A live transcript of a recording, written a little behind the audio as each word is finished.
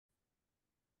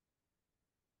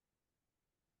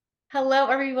Hello,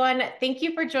 everyone. Thank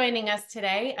you for joining us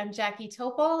today. I'm Jackie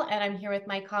Topol, and I'm here with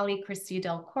my colleague, Christy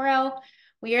Del Coro.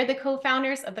 We are the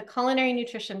co-founders of the Culinary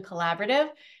Nutrition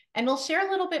Collaborative, and we'll share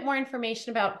a little bit more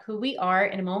information about who we are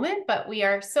in a moment, but we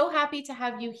are so happy to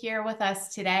have you here with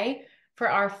us today for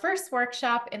our first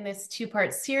workshop in this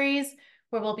two-part series,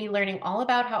 where we'll be learning all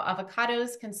about how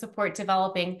avocados can support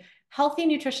developing healthy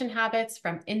nutrition habits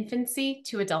from infancy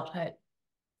to adulthood.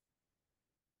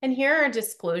 And here are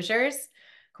disclosures.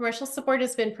 Commercial support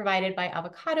has been provided by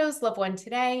Avocados, Love One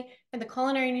Today, and the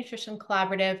Culinary Nutrition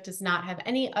Collaborative does not have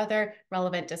any other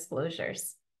relevant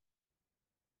disclosures.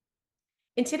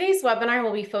 In today's webinar,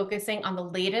 we'll be focusing on the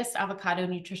latest avocado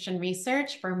nutrition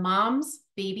research for moms,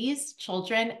 babies,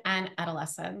 children, and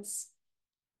adolescents.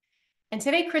 And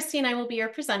today, Christy and I will be your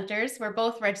presenters. We're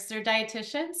both registered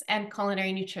dietitians and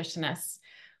culinary nutritionists.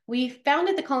 We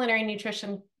founded the Culinary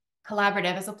Nutrition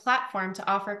Collaborative as a platform to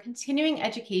offer continuing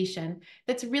education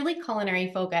that's really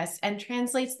culinary focused and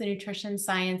translates the nutrition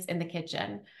science in the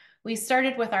kitchen. We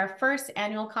started with our first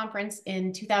annual conference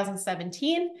in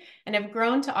 2017 and have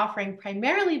grown to offering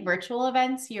primarily virtual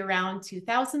events year-round to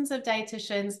thousands of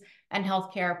dietitians and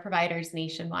healthcare providers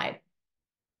nationwide.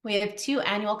 We have two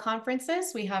annual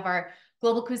conferences. We have our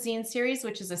Global Cuisine Series,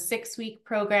 which is a 6-week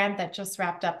program that just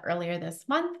wrapped up earlier this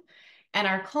month, and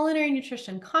our Culinary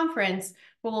Nutrition Conference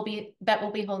that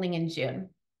we'll be holding in June.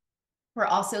 We're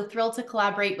also thrilled to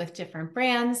collaborate with different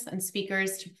brands and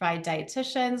speakers to provide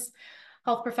dietitians,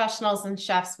 health professionals, and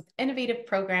chefs with innovative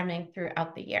programming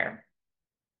throughout the year.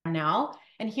 Now,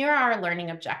 and here are our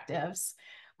learning objectives.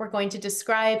 We're going to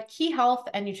describe key health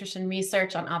and nutrition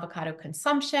research on avocado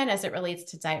consumption as it relates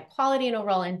to diet quality and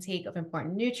overall intake of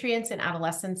important nutrients in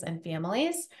adolescents and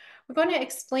families. We're going to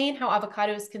explain how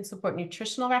avocados can support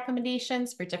nutritional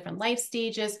recommendations for different life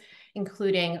stages,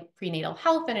 including prenatal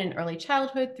health and in early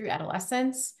childhood through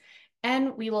adolescence.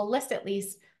 And we will list at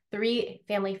least 3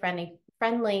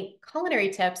 family-friendly culinary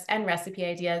tips and recipe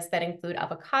ideas that include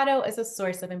avocado as a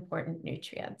source of important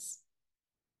nutrients.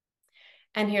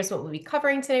 And here's what we'll be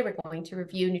covering today. We're going to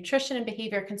review nutrition and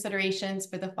behavior considerations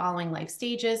for the following life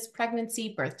stages: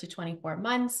 pregnancy, birth to 24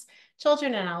 months,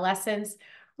 children and adolescents.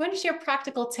 We're going to share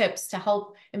practical tips to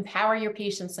help empower your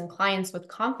patients and clients with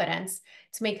confidence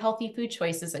to make healthy food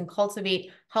choices and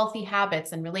cultivate healthy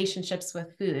habits and relationships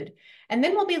with food. And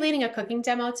then we'll be leading a cooking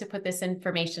demo to put this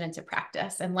information into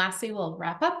practice. And lastly, we'll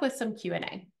wrap up with some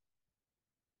Q&A.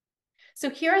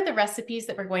 So here are the recipes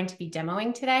that we're going to be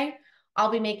demoing today. I'll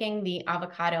be making the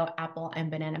avocado, apple, and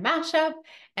banana mashup,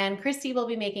 and Christy will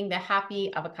be making the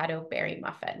happy avocado berry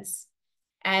muffins.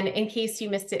 And in case you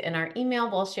missed it in our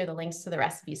email, we'll share the links to the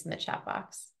recipes in the chat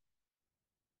box.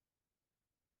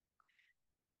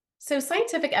 So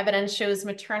scientific evidence shows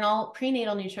maternal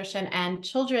prenatal nutrition and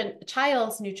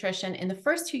child's nutrition in the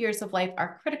first 2 years of life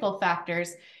are critical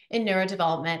factors in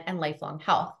neurodevelopment and lifelong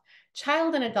health.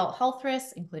 Child and adult health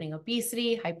risks, including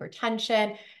obesity,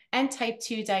 hypertension, and type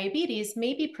 2 diabetes,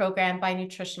 may be programmed by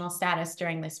nutritional status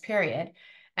during this period.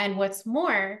 And what's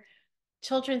more,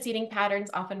 children's eating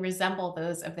patterns often resemble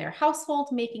those of their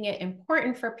household, making it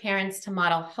important for parents to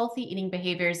model healthy eating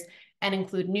behaviors and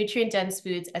include nutrient-dense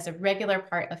foods as a regular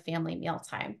part of family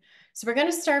mealtime. So we're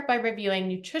going to start by reviewing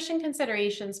nutrition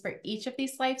considerations for each of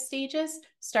these life stages,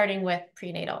 starting with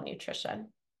prenatal nutrition.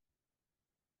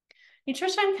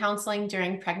 Nutrition counseling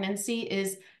during pregnancy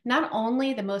is not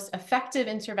only the most effective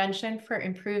intervention for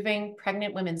improving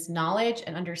pregnant women's knowledge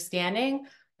and understanding,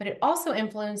 but it also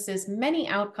influences many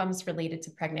outcomes related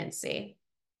to pregnancy.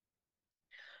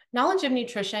 Knowledge of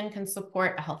nutrition can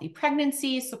support a healthy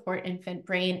pregnancy, support infant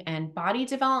brain and body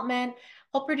development,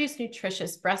 help produce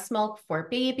nutritious breast milk for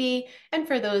baby and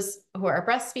for those who are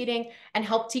breastfeeding, and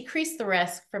help decrease the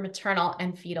risk for maternal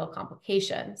and fetal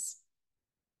complications.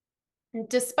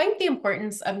 Despite the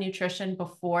importance of nutrition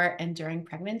before and during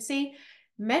pregnancy,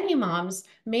 many moms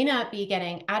may not be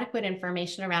getting adequate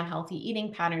information around healthy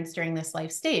eating patterns during this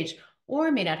life stage,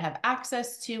 or may not have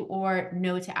access to or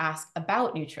know to ask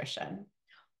about nutrition.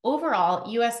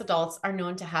 Overall, US adults are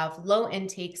known to have low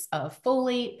intakes of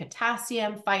folate,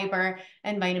 potassium, fiber,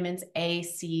 and vitamins A,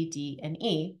 C, D, and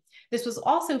E. This was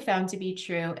also found to be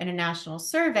true in a national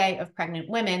survey of pregnant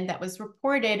women that was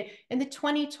reported in the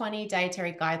 2020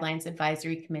 Dietary Guidelines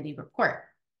Advisory Committee report.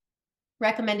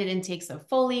 Recommended intakes of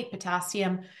folate,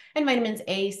 potassium, and vitamins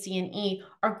A, C, and E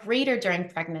are greater during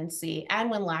pregnancy and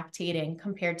when lactating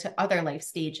compared to other life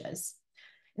stages.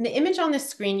 In the image on the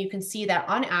screen, you can see that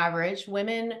on average,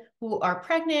 women who are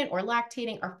pregnant or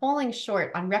lactating are falling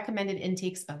short on recommended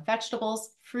intakes of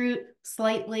vegetables, fruit,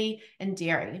 slightly, and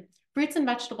dairy. Fruits and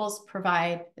vegetables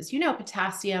provide, as you know,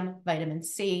 potassium, vitamin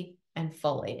C, and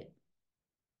folate.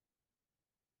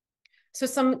 So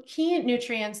some key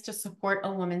nutrients to support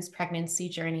a woman's pregnancy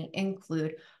journey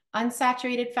include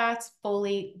unsaturated fats,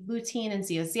 folate, lutein and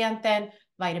zeaxanthin,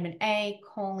 vitamin A,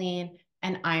 choline,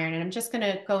 and iron. And I'm just going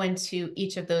to go into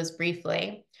each of those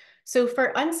briefly. So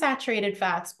for unsaturated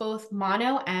fats, both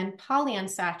mono and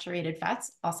polyunsaturated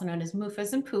fats, also known as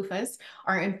MUFAs and PUFAs,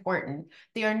 are important.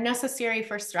 They are necessary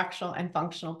for structural and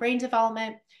functional brain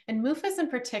development, and MUFAs in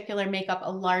particular make up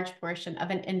a large portion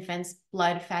of an infant's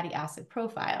blood fatty acid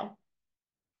profile.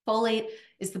 Folate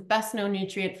is the best known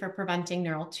nutrient for preventing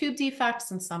neural tube defects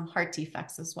and some heart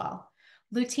defects as well.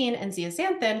 Lutein and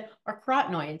zeaxanthin are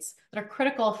carotenoids that are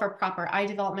critical for proper eye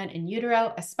development in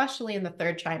utero, especially in the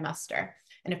third trimester.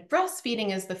 And if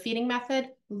breastfeeding is the feeding method,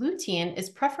 lutein is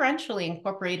preferentially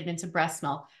incorporated into breast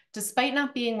milk, despite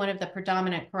not being one of the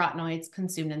predominant carotenoids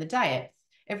consumed in the diet.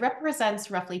 It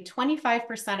represents roughly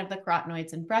 25% of the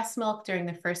carotenoids in breast milk during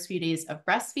the first few days of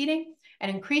breastfeeding and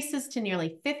increases to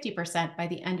nearly 50% by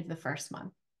the end of the first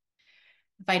month.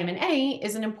 Vitamin A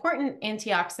is an important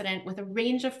antioxidant with a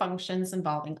range of functions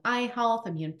involving eye health,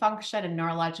 immune function, and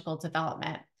neurological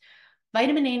development.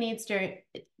 Vitamin A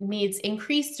needs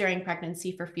increase during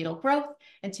pregnancy for fetal growth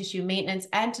and tissue maintenance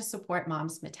and to support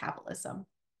mom's metabolism.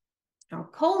 Now,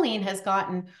 choline has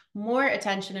gotten more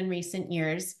attention in recent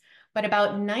years, but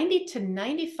about 90 to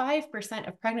 95%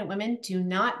 of pregnant women do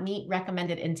not meet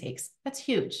recommended intakes. That's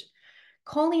huge.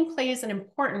 Choline plays an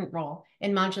important role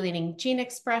in modulating gene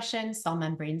expression, cell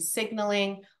membrane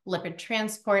signaling, lipid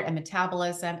transport and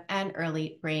metabolism, and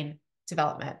early brain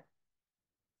development.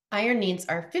 Iron needs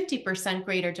are 50%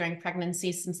 greater during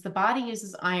pregnancy since the body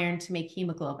uses iron to make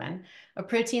hemoglobin, a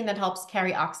protein that helps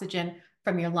carry oxygen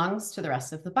from your lungs to the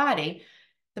rest of the body.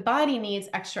 The body needs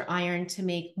extra iron to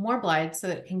make more blood so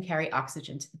that it can carry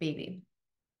oxygen to the baby.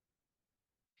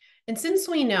 And since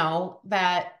we know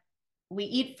that we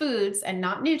eat foods and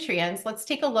not nutrients, let's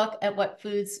take a look at what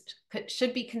foods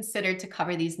should be considered to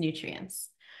cover these nutrient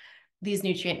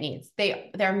needs. There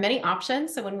are many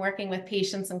options. So when working with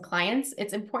patients and clients,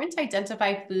 it's important to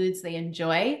identify foods they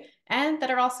enjoy and that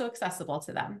are also accessible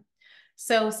to them.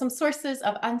 So some sources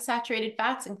of unsaturated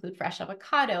fats include fresh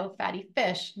avocado, fatty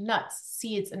fish, nuts,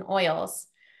 seeds, and oils.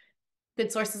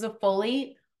 Good sources of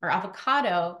folate are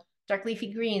avocado, dark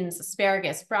leafy greens,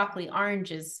 asparagus, broccoli,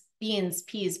 oranges, beans,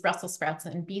 peas, Brussels sprouts,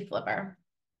 and beef liver.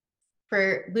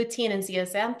 For lutein and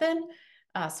zeaxanthin,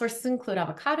 sources include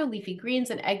avocado, leafy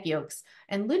greens, and egg yolks.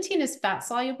 And lutein is fat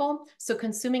soluble, so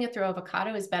consuming it through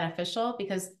avocado is beneficial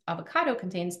because avocado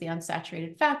contains the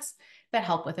unsaturated fats that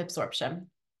help with absorption.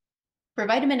 For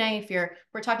vitamin A,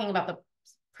 we're talking about the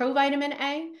provitamin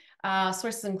A,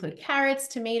 sources include carrots,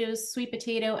 tomatoes, sweet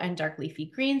potato, and dark leafy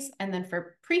greens. And then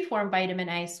for preformed vitamin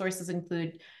A, sources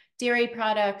include dairy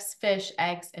products, fish,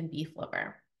 eggs, and beef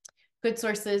liver. Good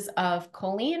sources of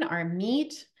choline are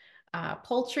meat,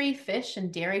 poultry, fish,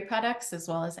 and dairy products, as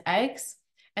well as eggs.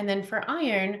 And then for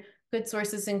iron, good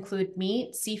sources include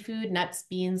meat, seafood, nuts,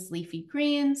 beans, leafy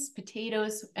greens,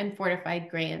 potatoes, and fortified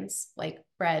grains like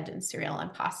bread and cereal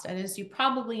and pasta. And as you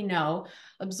probably know,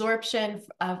 absorption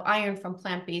of iron from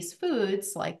plant-based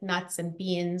foods like nuts and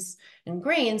beans and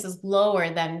grains is lower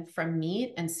than from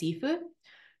meat and seafood.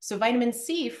 So vitamin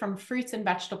C from fruits and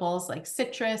vegetables like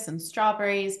citrus and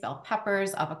strawberries, bell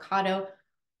peppers, avocado,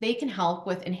 they can help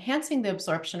with enhancing the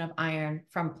absorption of iron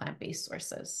from plant-based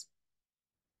sources.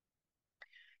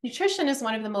 Nutrition is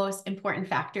one of the most important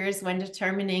factors when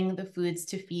determining the foods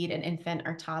to feed an infant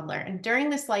or toddler. And during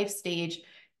this life stage,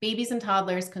 babies and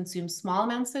toddlers consume small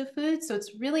amounts of food, so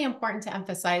it's really important to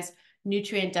emphasize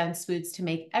nutrient-dense foods to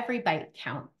make every bite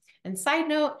count. And side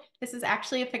note, this is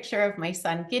actually a picture of my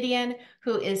son Gideon,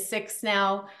 who is 6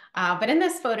 now. But in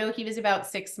this photo, he was about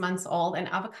 6 months old, and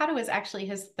avocado was actually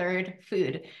his third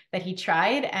food that he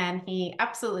tried, and he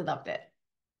absolutely loved it.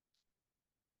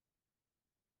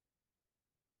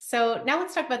 So now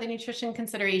let's talk about the nutrition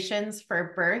considerations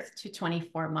for birth to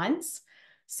 24 months.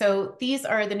 So these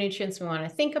are the nutrients we want to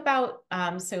think about.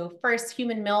 So first,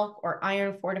 human milk or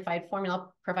iron fortified formula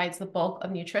provides the bulk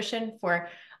of nutrition for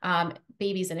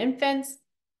babies and infants.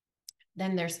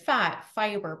 Then there's fat,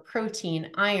 fiber,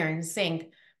 protein, iron,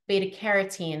 zinc, beta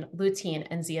carotene, lutein,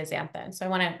 and zeaxanthin. So I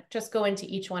want to just go into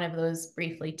each one of those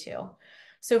briefly too.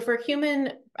 So for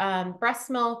human breast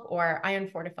milk or iron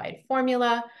fortified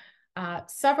formula,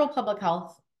 several public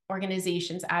health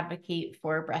organizations advocate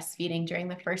for breastfeeding during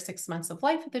the first 6 months of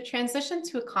life with a transition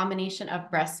to a combination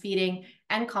of breastfeeding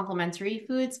and complementary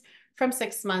foods from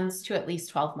 6 months to at least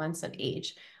 12 months of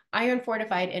age. Iron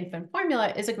fortified infant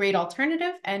formula is a great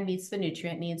alternative and meets the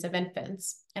nutrient needs of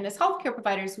infants. And as healthcare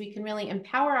providers, we can really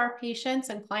empower our patients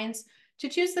and clients to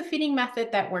choose the feeding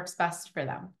method that works best for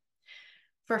them.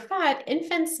 For fat,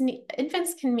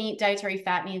 infants can meet dietary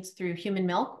fat needs through human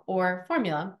milk or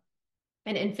formula.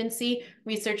 In infancy,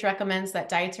 research recommends that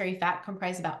dietary fat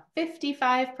comprise about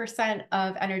 55%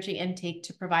 of energy intake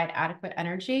to provide adequate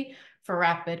energy for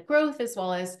rapid growth, as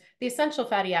well as the essential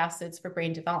fatty acids for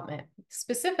brain development.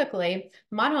 Specifically,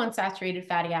 monounsaturated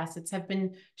fatty acids have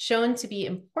been shown to be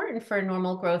important for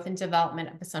normal growth and development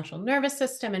of the central nervous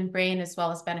system and brain, as well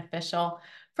as beneficial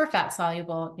for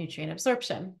fat-soluble nutrient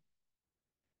absorption.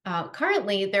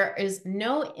 Currently, there is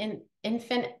no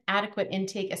infant adequate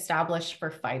intake established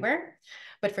for fiber,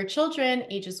 but for children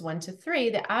ages 1 to 3,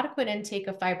 the adequate intake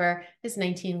of fiber is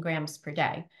 19 grams per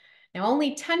day. Now,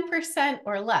 only 10%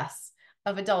 or less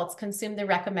of adults consume the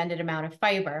recommended amount of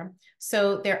fiber,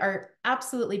 so there are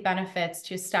absolutely benefits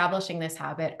to establishing this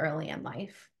habit early in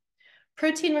life.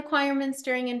 Protein requirements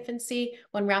during infancy,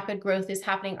 when rapid growth is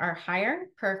happening, are higher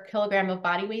per kilogram of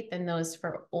body weight than those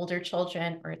for older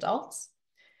children or adults.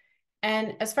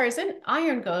 And as far as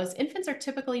iron goes, infants are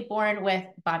typically born with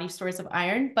body stores of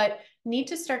iron, but need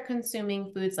to start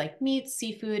consuming foods like meat,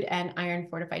 seafood, and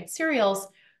iron-fortified cereals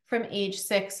from age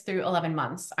 6 through 11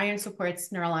 months. Iron supports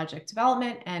neurologic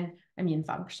development and immune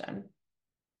function.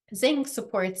 Zinc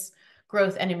supports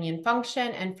growth and immune function,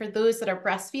 and for those that are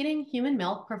breastfeeding, human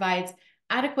milk provides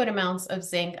adequate amounts of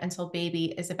zinc until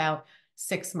baby is about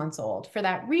 6 months old. For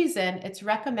that reason, it's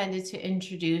recommended to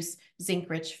introduce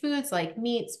zinc-rich foods like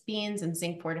meats, beans, and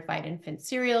zinc-fortified infant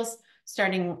cereals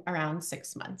starting around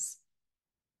 6 months.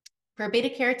 For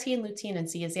beta-carotene, lutein, and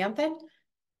zeaxanthin,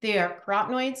 they are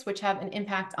carotenoids which have an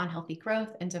impact on healthy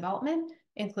growth and development,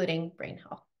 including brain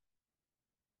health.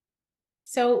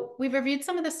 So we've reviewed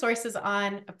some of the sources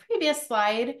on a previous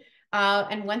slide.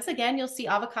 And once again, you'll see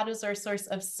avocados are a source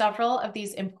of several of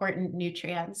these important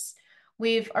nutrients.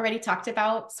 We've already talked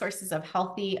about sources of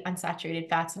healthy unsaturated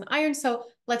fats and iron. So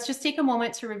let's just take a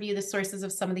moment to review the sources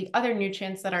of some of the other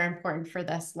nutrients that are important for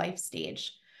this life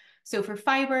stage. So for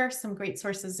fiber, some great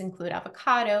sources include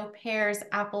avocado, pears,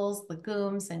 apples,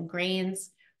 legumes, and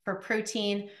grains. For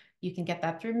protein, you can get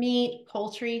that through meat,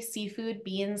 poultry, seafood,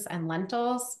 beans, and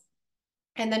lentils.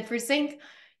 And then for zinc,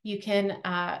 you can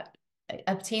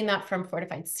obtain that from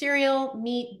fortified cereal,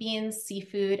 meat, beans,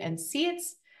 seafood, and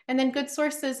seeds. And then good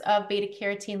sources of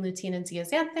beta-carotene, lutein, and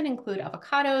zeaxanthin include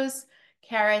avocados,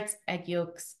 carrots, egg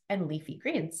yolks, and leafy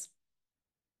greens.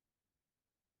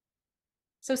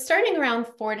 So starting around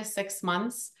 4 to 6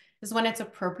 months is when it's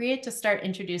appropriate to start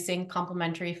introducing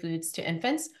complementary foods to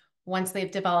infants once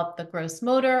they've developed the gross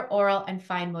motor, oral, and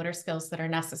fine motor skills that are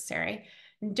necessary.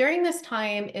 During this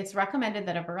time, it's recommended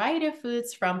that a variety of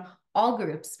foods from all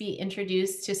groups be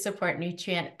introduced to support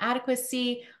nutrient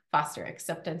adequacy, foster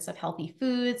acceptance of healthy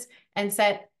foods, and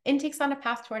set intakes on a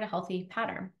path toward a healthy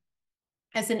pattern.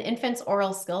 As an infant's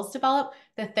oral skills develop,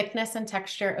 the thickness and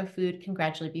texture of food can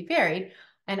gradually be varied.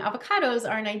 And avocados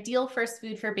are an ideal first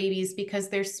food for babies because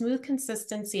their smooth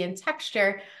consistency and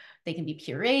texture, they can be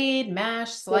pureed,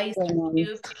 mashed, sliced, or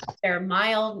stewed. Their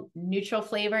mild, neutral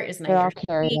flavor is neither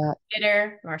sweet,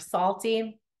 bitter, nor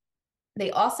salty.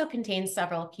 They also contain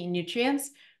several key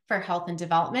nutrients for health and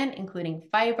development, including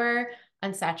fiber,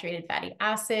 unsaturated fatty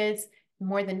acids,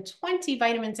 more than 20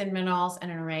 vitamins and minerals,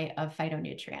 and an array of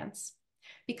phytonutrients.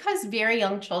 Because very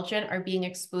young children are being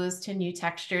exposed to new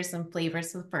textures and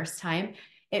flavors for the first time,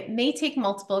 it may take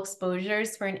multiple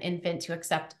exposures for an infant to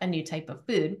accept a new type of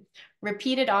food.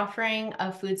 Repeated offering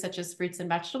of foods such as fruits and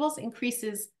vegetables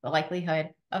increases the likelihood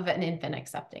of an infant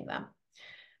accepting them.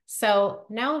 So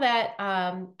now that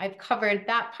I've covered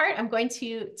that part, I'm going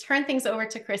to turn things over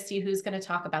to Christy, who's going to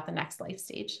talk about the next life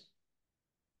stage.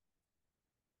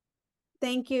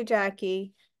 Thank you,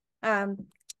 Jackie.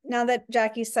 Now that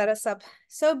Jackie set us up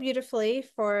so beautifully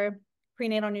for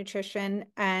prenatal nutrition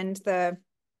and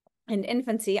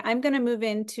infancy, I'm going to move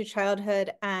into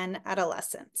childhood and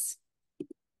adolescence.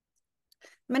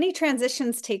 Many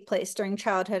transitions take place during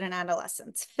childhood and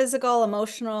adolescence. Physical,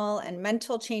 emotional, and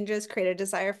mental changes create a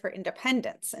desire for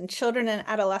independence, and children and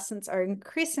adolescents are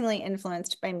increasingly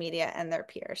influenced by media and their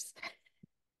peers.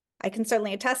 I can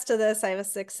certainly attest to this. I have a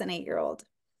 6- and 8-year-old.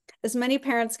 As many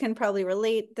parents can probably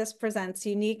relate, this presents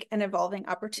unique and evolving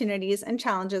opportunities and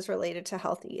challenges related to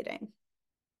healthy eating.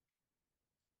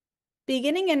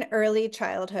 Beginning in early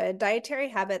childhood, dietary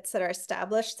habits that are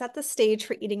established set the stage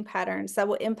for eating patterns that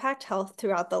will impact health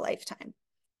throughout the lifetime.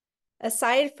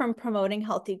 Aside from promoting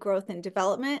healthy growth and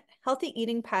development, healthy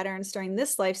eating patterns during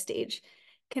this life stage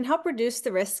can help reduce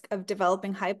the risk of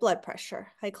developing high blood pressure,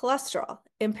 high cholesterol,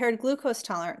 impaired glucose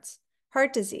tolerance,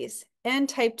 heart disease, and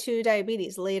type 2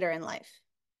 diabetes later in life.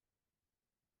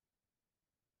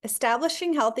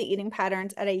 Establishing healthy eating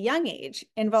patterns at a young age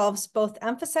involves both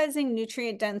emphasizing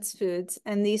nutrient-dense foods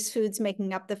and these foods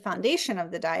making up the foundation of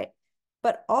the diet,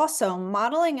 but also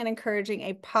modeling and encouraging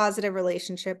a positive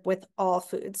relationship with all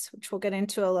foods, which we'll get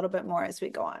into a little bit more as we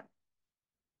go on.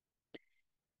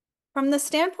 From the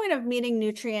standpoint of meeting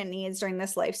nutrient needs during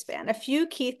this lifespan, a few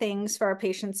key things for our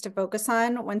patients to focus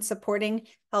on when supporting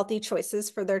healthy choices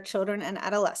for their children and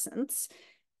adolescents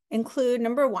include,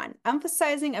 number one,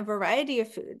 emphasizing a variety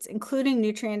of foods, including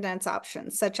nutrient-dense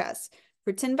options such as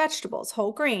fruits and vegetables,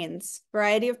 whole grains,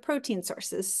 variety of protein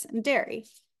sources, and dairy.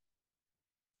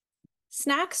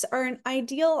 Snacks are an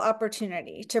ideal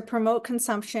opportunity to promote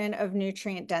consumption of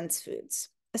nutrient-dense foods,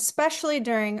 especially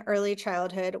during early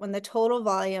childhood when the total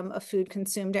volume of food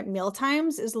consumed at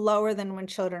mealtimes is lower than when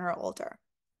children are older.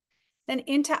 Then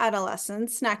into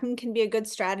adolescence, snacking can be a good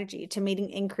strategy to meeting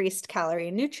increased calorie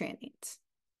and nutrient needs.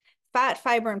 Fat,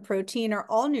 fiber, and protein are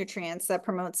all nutrients that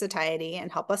promote satiety and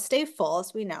help us stay full,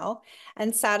 as we know,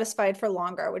 and satisfied for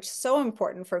longer, which is so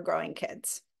important for growing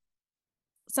kids.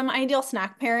 Some ideal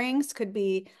snack pairings could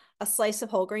be a slice of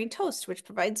whole grain toast, which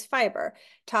provides fiber,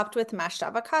 topped with mashed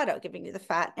avocado, giving you the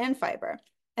fat and fiber,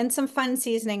 and some fun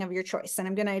seasoning of your choice. And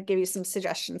I'm going to give you some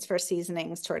suggestions for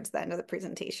seasonings towards the end of the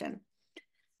presentation.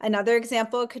 Another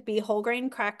example could be whole grain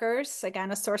crackers,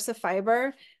 again, a source of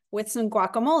fiber, with some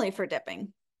guacamole for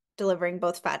dipping, delivering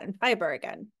both fat and fiber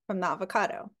again from the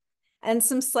avocado, and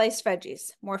some sliced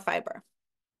veggies, more fiber.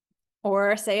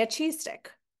 Or say a cheese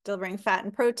stick, delivering fat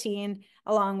and protein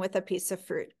along with a piece of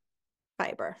fruit.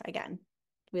 Fiber, again,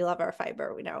 we love our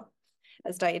fiber, we know.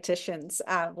 As dietitians,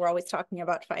 we're always talking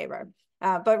about fiber.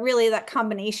 But really that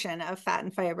combination of fat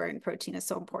and fiber and protein is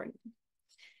so important.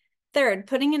 Third,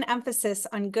 putting an emphasis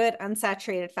on good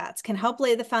unsaturated fats can help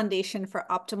lay the foundation for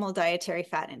optimal dietary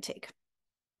fat intake.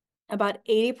 About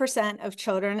 80% of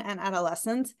children and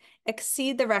adolescents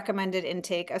exceed the recommended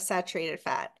intake of saturated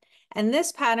fat. And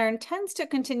this pattern tends to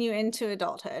continue into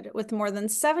adulthood, with more than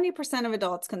 70% of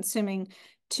adults consuming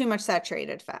too much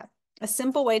saturated fat. A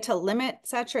simple way to limit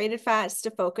saturated fat is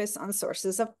to focus on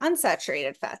sources of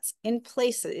unsaturated fats in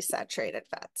place of these saturated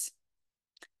fats.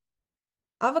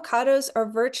 Avocados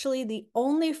are virtually the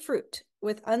only fruit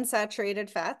with unsaturated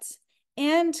fats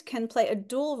and can play a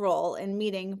dual role in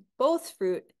meeting both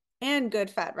fruit and good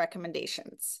fat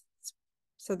recommendations.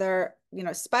 So they're,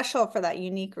 special for that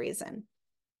unique reason.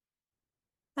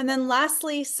 And then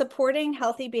lastly, supporting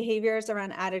healthy behaviors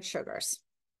around added sugars.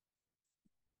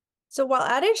 So while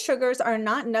added sugars are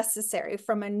not necessary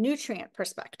from a nutrient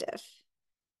perspective,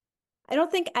 I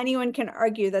don't think anyone can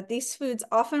argue that these foods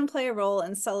often play a role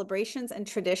in celebrations and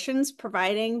traditions,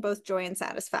 providing both joy and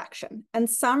satisfaction. And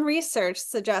some research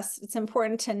suggests it's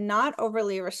important to not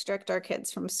overly restrict our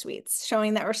kids from sweets,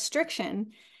 showing that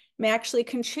restriction may actually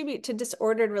contribute to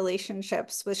disordered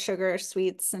relationships with sugar,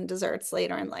 sweets, and desserts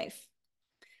later in life.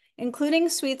 Including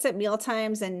sweets at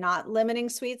mealtimes and not limiting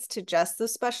sweets to just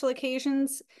those special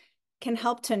occasions can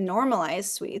help to normalize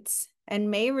sweets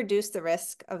and may reduce the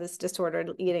risk of this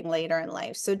disordered eating later in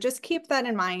life. So just keep that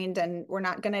in mind, and we're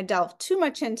not going to delve too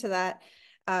much into that.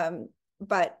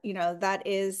 But, that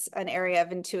is an area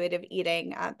of intuitive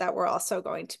eating that we're also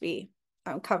going to be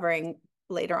covering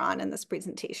later on in this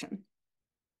presentation.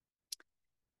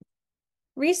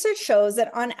 Research shows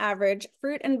that on average,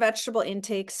 fruit and vegetable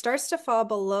intake starts to fall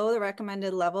below the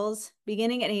recommended levels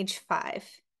beginning at age 5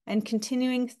 and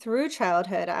continuing through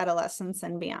childhood, adolescence,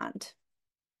 and beyond.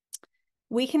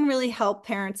 We can really help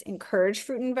parents encourage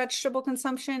fruit and vegetable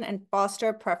consumption and foster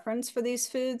a preference for these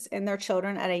foods in their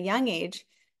children at a young age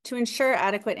to ensure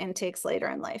adequate intakes later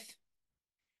in life.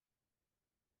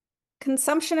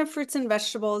 Consumption of fruits and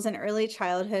vegetables in early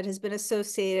childhood has been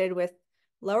associated with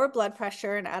lower blood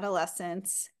pressure in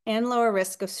adolescence and lower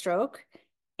risk of stroke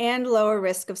and lower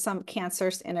risk of some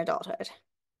cancers in adulthood.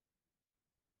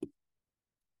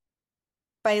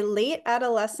 By late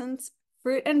adolescence,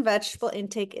 fruit and vegetable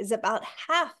intake is about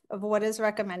half of what is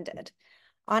recommended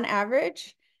on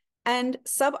average, and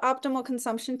suboptimal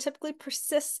consumption typically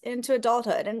persists into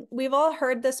adulthood. And we've all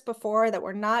heard this before, that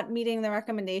we're not meeting the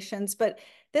recommendations, but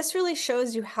this really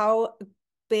shows you how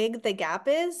big the gap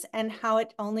is and how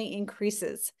it only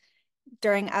increases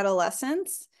during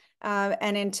adolescence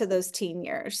and into those teen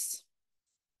years.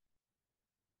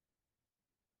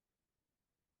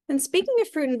 And speaking of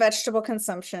fruit and vegetable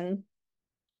consumption,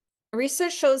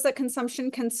 research shows that consumption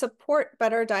can support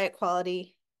better diet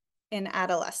quality in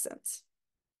adolescence.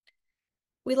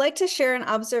 We'd like to share an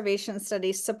observation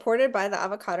study supported by the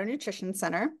Avocado Nutrition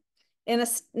Center. In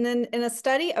a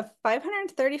study of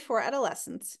 534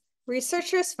 adolescents,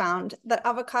 researchers found that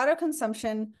avocado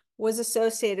consumption was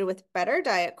associated with better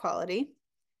diet quality,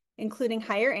 including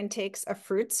higher intakes of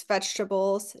fruits,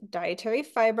 vegetables, dietary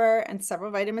fiber, and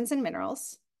several vitamins and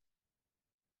minerals.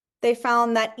 They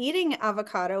found that eating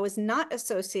avocado was not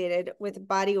associated with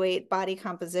body weight, body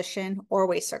composition, or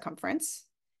waist circumference.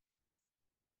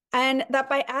 And that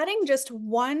by adding just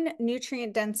one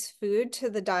nutrient-dense food to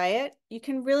the diet, you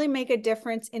can really make a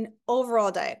difference in overall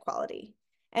diet quality.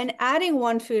 And adding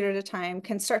one food at a time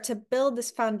can start to build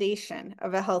this foundation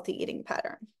of a healthy eating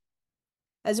pattern.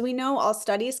 As we know, all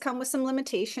studies come with some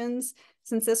limitations.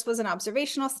 Since this was an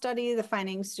observational study, the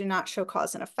findings do not show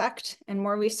cause and effect, and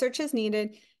more research is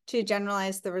needed to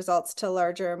generalize the results to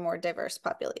larger, more diverse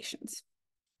populations.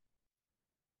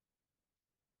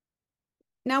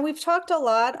 Now, we've talked a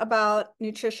lot about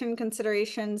nutrition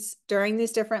considerations during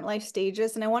these different life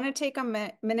stages, and I want to take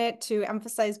a minute to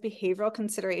emphasize behavioral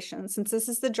considerations, since this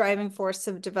is the driving force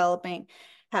of developing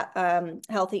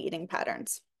healthy eating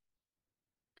patterns.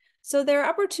 So there are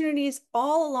opportunities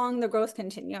all along the growth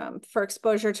continuum for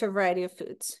exposure to a variety of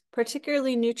foods,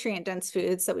 particularly nutrient-dense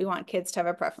foods that we want kids to have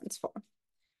a preference for.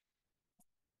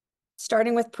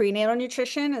 Starting with prenatal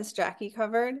nutrition, as Jackie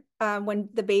covered, when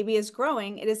the baby is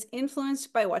growing, it is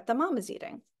influenced by what the mom is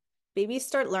eating. Babies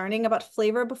start learning about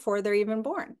flavor before they're even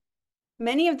born.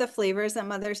 Many of the flavors that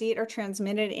mothers eat are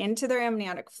transmitted into their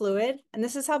amniotic fluid, and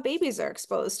this is how babies are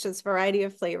exposed to this variety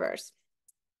of flavors,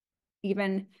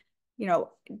 even,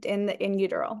 in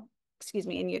utero.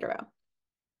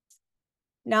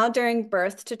 Now, during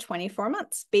birth to 24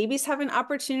 months, babies have an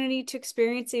opportunity to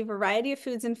experience a variety of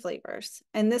foods and flavors,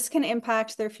 and this can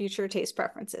impact their future taste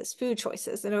preferences, food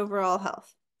choices, and overall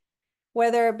health.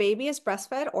 Whether a baby is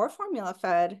breastfed or formula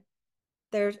fed,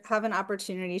 they have an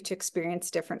opportunity to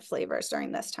experience different flavors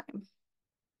during this time.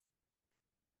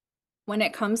 When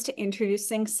it comes to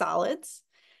introducing solids,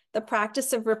 the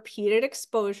practice of repeated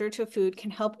exposure to food can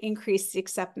help increase the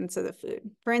acceptance of the food.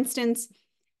 For instance,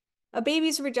 a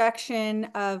baby's rejection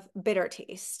of bitter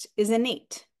taste is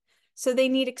innate, so they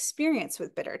need experience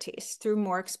with bitter taste through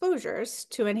more exposures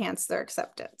to enhance their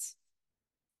acceptance.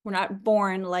 We're not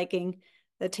born liking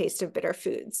the taste of bitter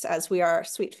foods as we are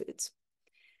sweet foods.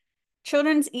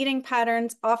 Children's eating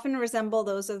patterns often resemble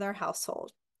those of their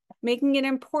household, making it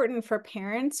important for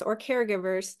parents or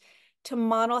caregivers to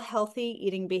model healthy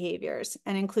eating behaviors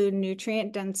and include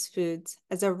nutrient-dense foods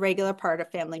as a regular part of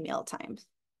family meal times.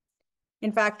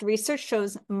 In fact, research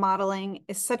shows modeling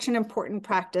is such an important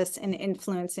practice in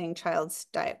influencing child's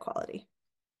diet quality.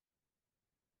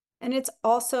 And it's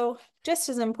also just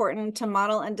as important to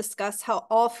model and discuss how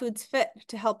all foods fit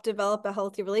to help develop a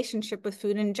healthy relationship with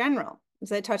food in general,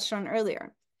 as I touched on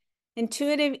earlier.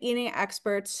 Intuitive eating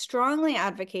experts strongly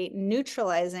advocate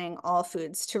neutralizing all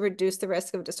foods to reduce the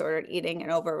risk of disordered eating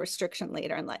and over-restriction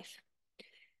later in life.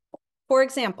 For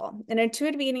example, an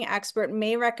intuitive eating expert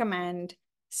may recommend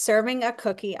serving a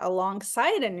cookie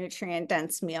alongside a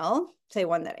nutrient-dense meal, say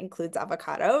one that includes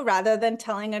avocado, rather than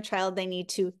telling a child they need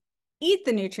to eat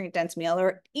the nutrient-dense meal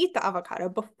or eat the avocado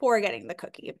before getting the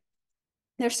cookie.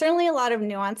 There's certainly a lot of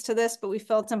nuance to this, but we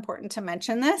felt it's important to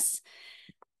mention this.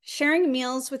 Sharing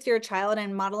meals with your child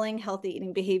and modeling healthy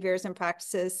eating behaviors and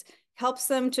practices helps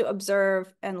them to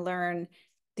observe and learn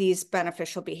these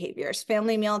beneficial behaviors.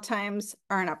 Family meal times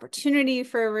are an opportunity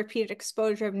for a repeated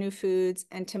exposure of new foods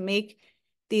and to make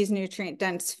these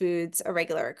nutrient-dense foods a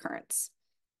regular occurrence.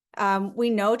 We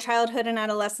know childhood and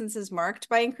adolescence is marked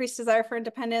by increased desire for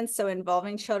independence, so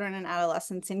involving children and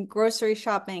adolescents in grocery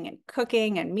shopping and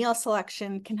cooking and meal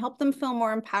selection can help them feel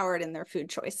more empowered in their food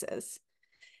choices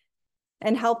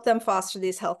and help them foster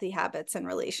these healthy habits and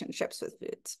relationships with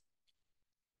foods.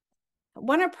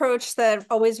 One approach that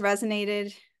always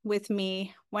resonated with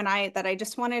me that I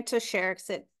just wanted to share,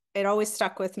 because it always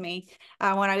stuck with me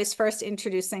when I was first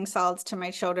introducing solids to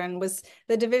my children, was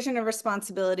the division of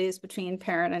responsibilities between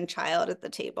parent and child at the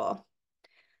table.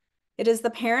 It is the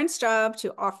parent's job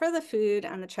to offer the food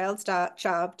and the child's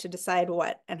job to decide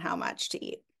what and how much to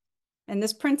eat. And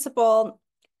this principle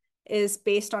is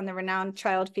based on the renowned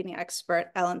child feeding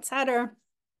expert, Ellen Satter.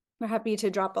 We're happy to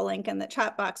drop a link in the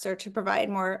chat box or to provide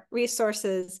more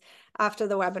resources after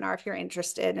the webinar if you're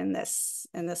interested in this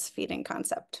feeding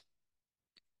concept.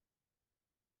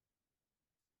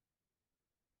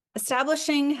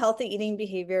 Establishing healthy eating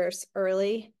behaviors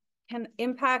early can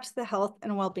impact the health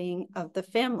and well-being of the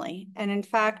family. And in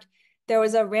fact, there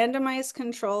was a randomized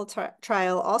control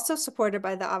trial also supported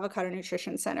by the Avocado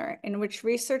Nutrition Center, in which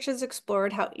researchers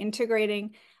explored how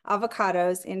integrating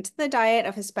avocados into the diet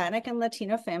of Hispanic and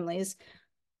Latino families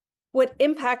would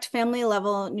impact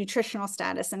family-level nutritional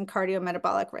status and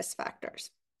cardiometabolic risk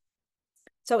factors.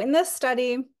 So in this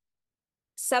study,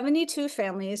 72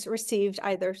 families received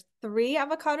either 3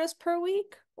 avocados per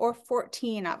week or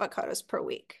 14 avocados per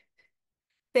week.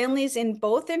 Families in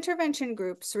both intervention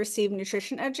groups received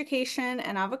nutrition education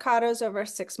and avocados over a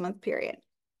 6-month period.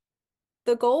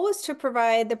 The goal was to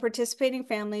provide the participating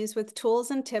families with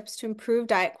tools and tips to improve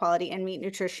diet quality and meet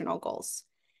nutritional goals,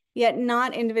 yet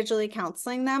not individually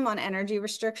counseling them on energy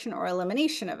restriction or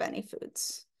elimination of any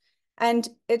foods. And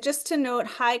just to note,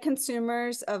 high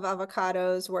consumers of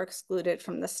avocados were excluded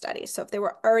from the study. So if they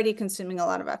were already consuming a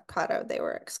lot of avocado, they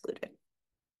were excluded.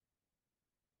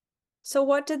 So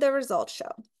what did the results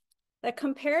show? That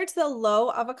compared to the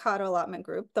low avocado allotment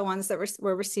group, the ones that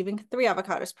were receiving 3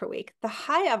 avocados per week, the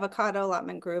high avocado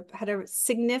allotment group had a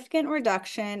significant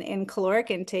reduction in caloric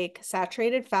intake,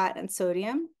 saturated fat, and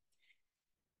sodium,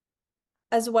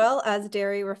 as well as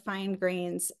dairy, refined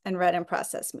grains, and red and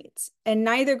processed meats. And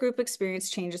neither group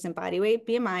experienced changes in body weight,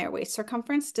 BMI, or waist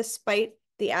circumference, despite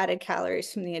the added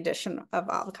calories from the addition of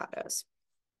avocados.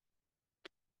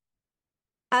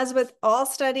 As with all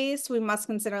studies, we must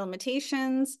consider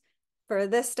limitations. For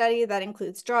this study, that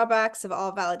includes drawbacks of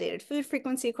all validated food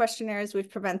frequency questionnaires, which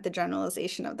prevent the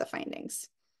generalization of the findings.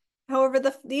 However,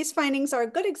 these findings are a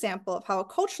good example of how a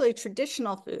culturally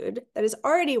traditional food that is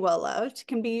already well-loved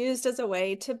can be used as a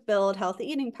way to build healthy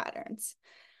eating patterns.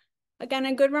 Again,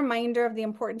 a good reminder of the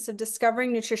importance of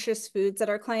discovering nutritious foods that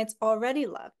our clients already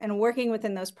love and working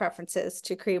within those preferences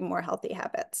to create more healthy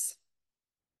habits.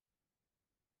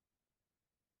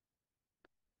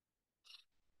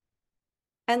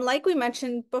 And like we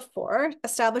mentioned before,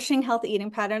 establishing healthy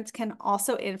eating patterns can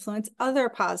also influence other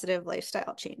positive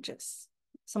lifestyle changes,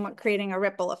 somewhat creating a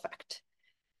ripple effect.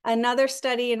 Another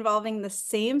study involving the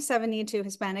same 72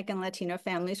 Hispanic and Latino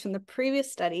families from the previous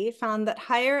study found that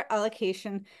higher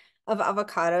allocation of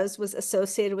avocados was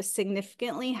associated with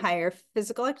significantly higher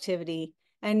physical activity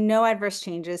and no adverse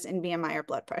changes in BMI or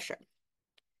blood pressure.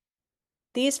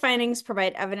 These findings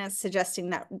provide evidence suggesting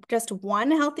that just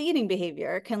one healthy eating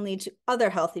behavior can lead to other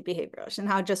healthy behaviors, and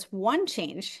how just one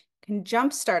change can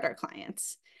jumpstart our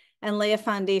clients and lay a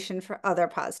foundation for other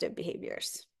positive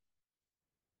behaviors.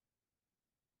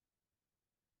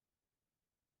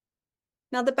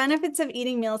 Now, the benefits of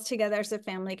eating meals together as a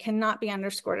family cannot be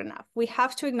underscored enough. We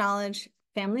have to acknowledge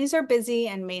families are busy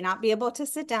and may not be able to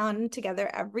sit down together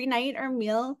every night or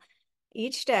meal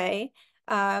each day.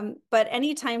 But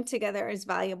any time together is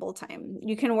valuable time.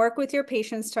 You can work with your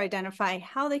patients to identify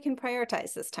how they can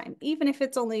prioritize this time, even if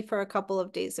it's only for a couple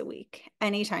of days a week.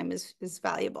 Any time is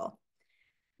valuable.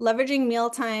 Leveraging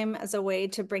mealtime as a way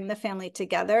to bring the family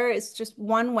together is just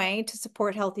one way to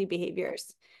support healthy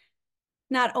behaviors.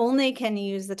 Not only can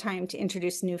you use the time to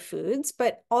introduce new foods,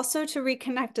 but also to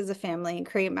reconnect as a family and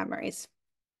create memories.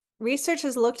 Research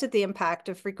has looked at the impact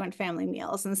of frequent family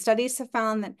meals, and studies have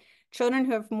found that children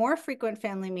who have more frequent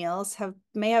family meals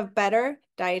may have better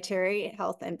dietary,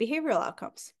 health, and behavioral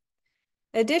outcomes.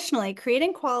 Additionally,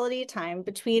 creating quality time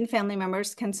between family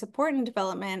members can support in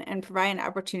development and provide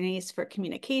opportunities for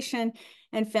communication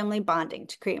and family bonding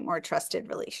to create more trusted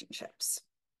relationships.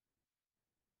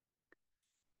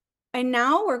 And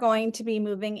now we're going to be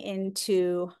moving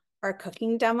into our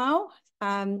cooking demo.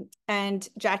 And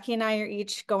Jackie and I are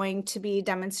each going to be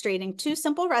demonstrating 2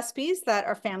 simple recipes that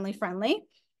are family friendly.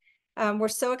 We're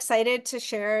so excited to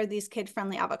share these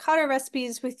kid-friendly avocado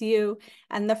recipes with you.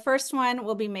 And the first one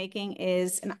we'll be making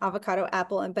is an avocado,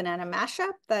 apple, and banana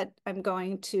mashup that I'm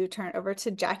going to turn over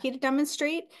to Jackie to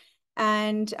demonstrate.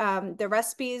 And the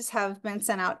recipes have been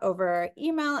sent out over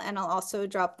email, and I'll also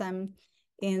drop them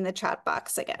in the chat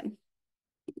box again.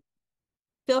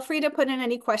 Feel free to put in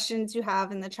any questions you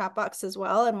have in the chat box as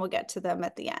well, and we'll get to them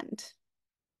at the end.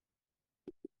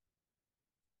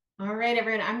 All right,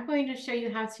 everyone, I'm going to show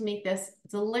you how to make this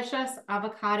delicious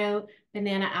avocado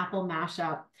banana apple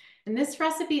mashup. And this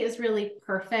recipe is really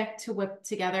perfect to whip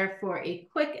together for a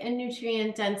quick and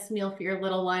nutrient-dense meal for your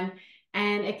little one.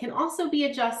 And it can also be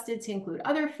adjusted to include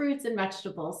other fruits and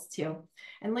vegetables too.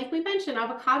 And like we mentioned,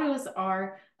 avocados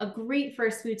are a great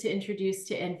first food to introduce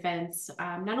to infants,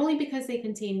 not only because they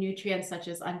contain nutrients such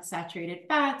as unsaturated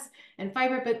fats and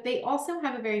fiber, but they also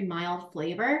have a very mild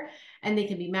flavor, and they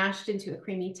can be mashed into a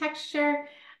creamy texture,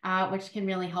 which can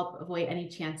really help avoid any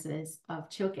chances of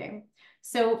choking.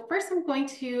 So first I'm going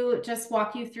to just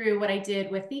walk you through what I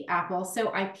did with the apple.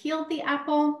 So I peeled the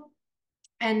apple,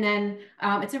 and then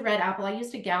it's a red apple. I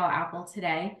used a gala apple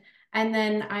today. And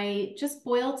then I just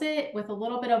boiled it with a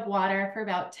little bit of water for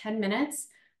about 10 minutes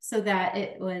so that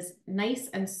it was nice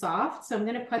and soft. So I'm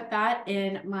gonna put that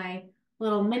in my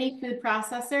little mini food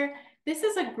processor. This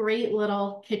is a great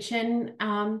little kitchen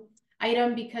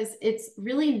item because it's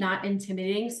really not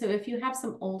intimidating. So if you have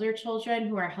some older children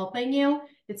who are helping you,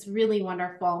 it's really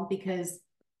wonderful because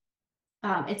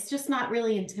It's just not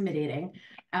really intimidating.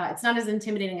 It's not as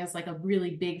intimidating as like a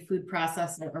really big food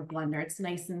processor or blender. It's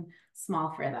nice and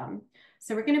small for them.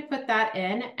 So we're going to put that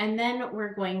in, and then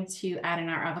we're going to add in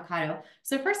our avocado.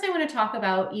 So first I want to talk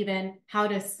about even how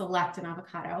to select an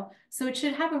avocado. So it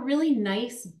should have a really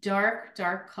nice dark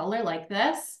color like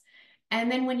this.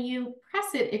 And then when you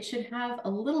press it, it should have a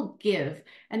little give.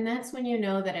 And that's when you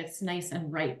know that it's nice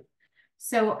and ripe.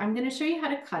 So I'm going to show you how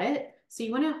to cut it. So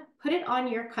you want to put it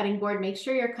on your cutting board. Make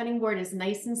sure your cutting board is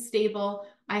nice and stable.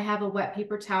 I have a wet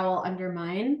paper towel under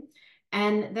mine.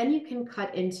 And then you can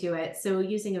cut into it. So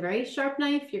using a very sharp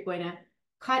knife, you're going to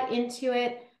cut into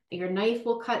it. Your knife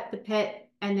will cut the pit,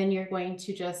 and then you're going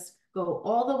to just go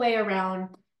all the way around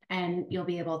and you'll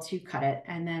be able to cut it.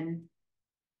 And then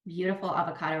beautiful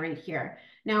avocado right here.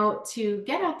 Now, to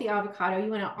get out the avocado,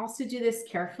 you want to also do this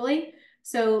carefully.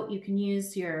 So you can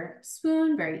use your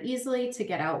spoon very easily to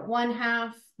get out one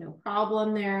half, no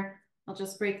problem there. I'll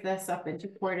just break this up into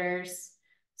quarters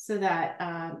so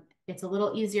that it's a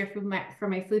little easier for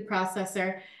my food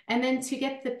processor. And then to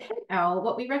get the pit out,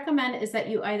 what we recommend is that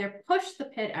you either push the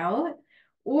pit out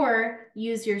or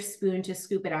use your spoon to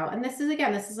scoop it out. And this is,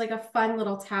 again, this is like a fun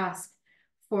little task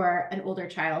for an older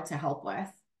child to help with.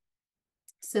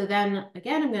 So then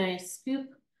again, I'm going to scoop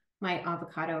my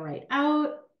avocado right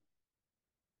out.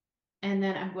 And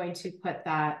then I'm going to put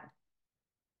that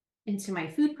into my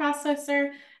food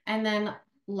processor. And then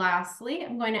lastly,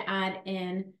 I'm going to add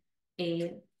in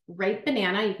a ripe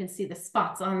banana. You can see the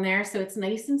spots on there. So it's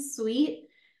nice and sweet.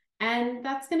 And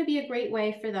that's going to be a great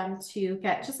way for them to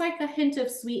get just like a hint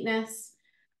of sweetness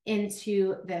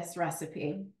into this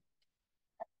recipe.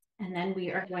 And then we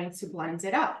are going to blend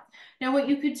it up. Now, what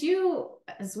you could do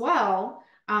as well,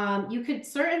 you could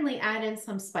certainly add in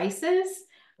some spices.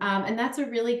 And that's a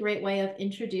really great way of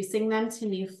introducing them to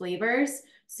new flavors.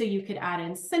 So you could add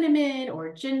in cinnamon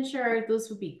or ginger. Those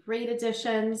would be great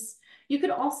additions. You could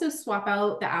also swap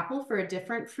out the apple for a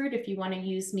different fruit if you want to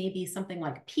use maybe something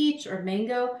like peach or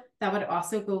mango. That would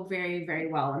also go very,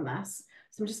 very well in this.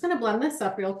 So I'm just going to blend this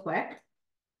up real quick.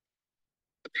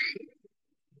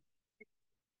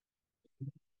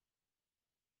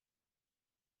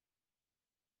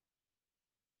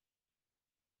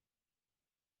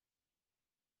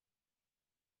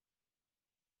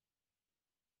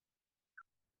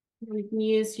 You can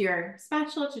use your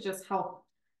spatula to just help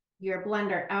your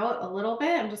blender out a little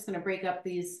bit. I'm just going to break up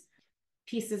these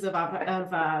pieces of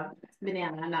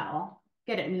banana and that'll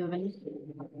get it moving.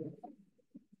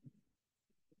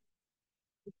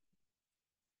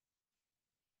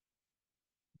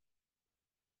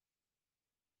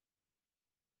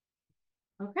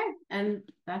 Okay, and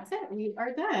that's it. We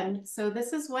are done. So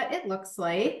this is what it looks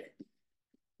like.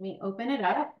 Let me open it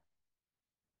up.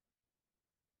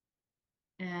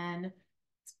 And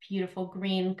it's beautiful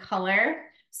green color.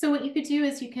 So what you could do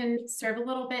is you can serve a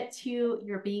little bit to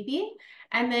your baby,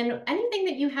 and then anything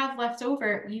that you have left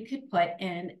over, you could put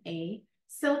in a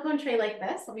silicone tray like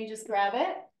this. Let me just grab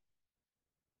it.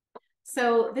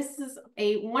 So this is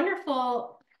a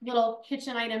wonderful little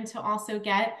kitchen item to also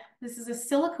get. This is a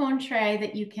silicone tray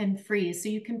that you can freeze. So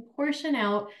you can portion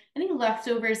out any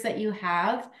leftovers that you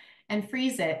have and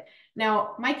freeze it.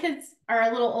 Now, my kids are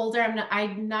a little older.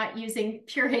 I'm not using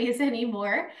purees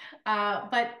anymore,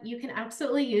 but you can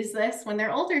absolutely use this when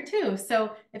they're older too.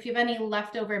 So if you have any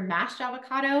leftover mashed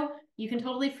avocado, you can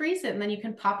totally freeze it and then you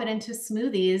can pop it into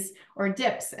smoothies or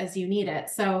dips as you need it.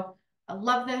 So I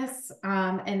love this,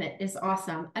 and it is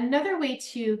awesome. Another way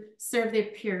to serve the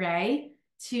puree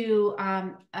to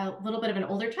a little bit of an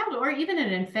older child or even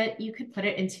an infant, you could put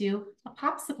it into a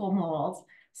popsicle mold.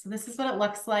 So this is what it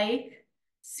looks like.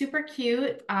 Super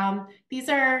cute. These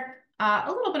are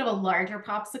a little bit of a larger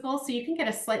popsicle, so you can get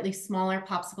a slightly smaller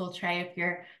popsicle tray if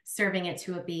you're serving it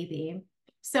to a baby.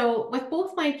 So with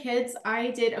both my kids,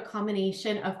 I did a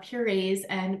combination of purees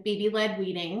and baby-led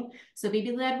weaning. So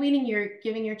baby-led weaning, you're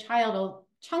giving your child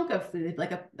a chunk of food,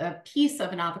 like a piece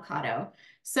of an avocado.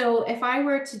 So if I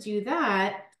were to do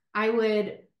that, I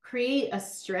would create a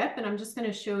strip, and I'm just going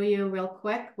to show you real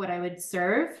quick what I would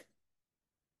serve.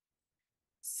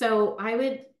 So I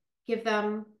would give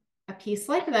them a piece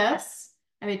like this.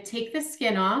 I would take the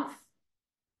skin off.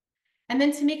 And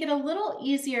then to make it a little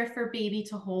easier for baby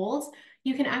to hold,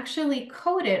 you can actually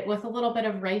coat it with a little bit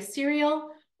of rice cereal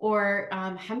or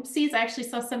hemp seeds. I actually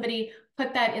saw somebody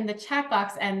put that in the chat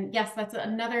box. And yes, that's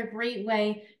another great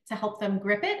way to help them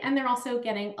grip it. And they're also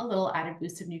getting a little added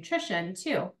boost of nutrition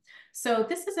too. So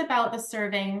this is about the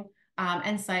serving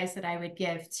and size that I would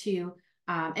give to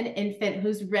an infant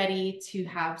who's ready to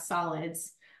have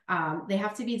solids. They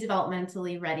have to be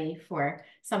developmentally ready for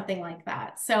something like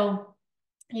that. So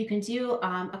You can do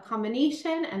a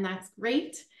combination, and that's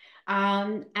great.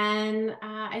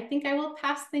 I think I will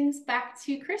pass things back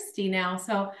to Christy now.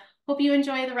 So hope you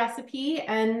enjoy the recipe.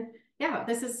 And yeah,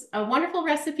 this is a wonderful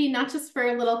recipe, not just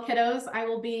for little kiddos. I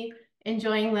will be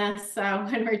enjoying this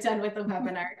when we're done with the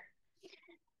webinar.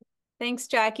 Thanks,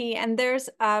 Jackie. And there's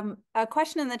a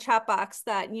question in the chat box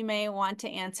that you may want to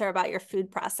answer about your food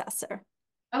processor.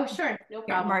 Oh, sure. No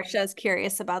problem. Marcia's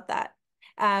curious about that.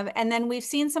 And then we've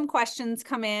seen some questions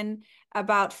come in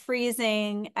about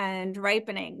freezing and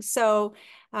ripening. So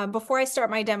before I start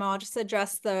my demo, I'll just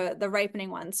address the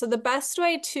ripening one. So the best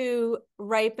way to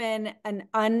ripen an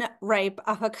unripe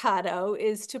avocado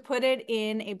is to put it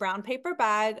in a brown paper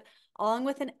bag along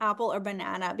with an apple or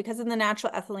banana because of the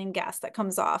natural ethylene gas that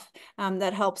comes off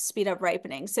that helps speed up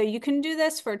ripening. So you can do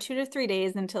this for 2 to 3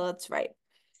 days until it's ripe.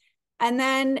 And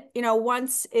then,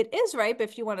 once it is ripe,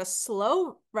 if you want a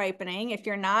slow ripening, if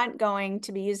you're not going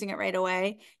to be using it right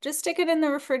away, just stick it in the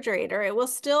refrigerator. It will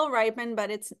still ripen, but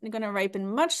it's going to ripen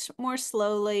much more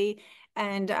slowly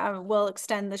and will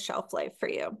extend the shelf life for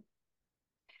you.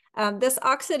 The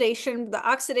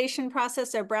oxidation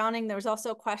process or browning, there was also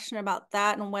a question about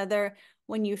that and whether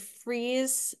when you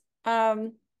freeze,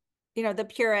 the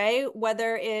puree,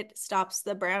 whether it stops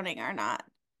the browning or not.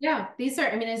 Yeah, these are,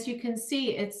 as you can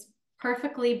see, it's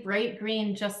perfectly bright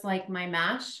green, just like my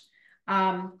mash.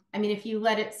 If you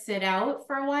let it sit out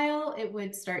for a while, it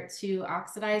would start to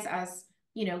oxidize as,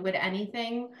 would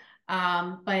anything.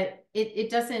 But it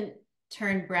doesn't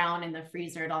turn brown in the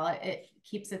freezer at all. It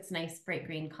keeps its nice bright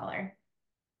green color.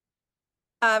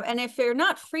 And if you're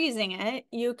not freezing it,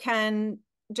 you can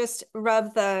just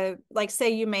rub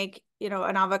say you make,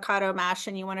 an avocado mash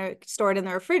and you want to store it in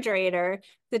the refrigerator,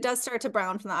 it does start to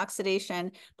brown from the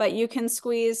oxidation, but you can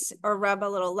squeeze or rub a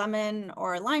little lemon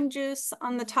or lime juice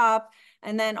on the top.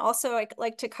 And then also I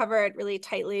like to cover it really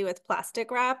tightly with plastic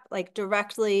wrap, like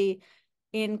directly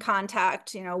in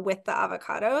contact, with the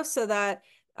avocado so that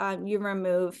you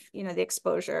remove, the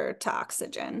exposure to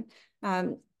oxygen.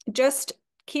 Just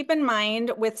keep in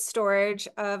mind with storage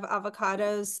of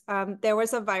avocados, there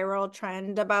was a viral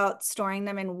trend about storing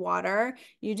them in water.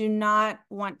 You do not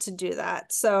want to do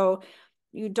that. So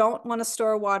you don't want to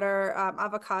store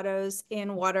avocados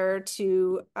in water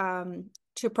to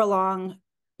prolong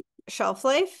shelf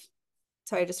life.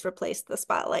 So I just replaced the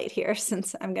spotlight here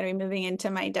since I'm going to be moving into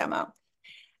my demo.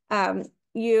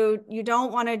 You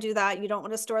don't want to do that. You don't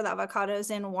want to store the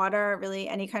avocados in water, really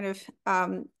any kind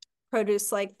of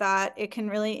produce like that. It can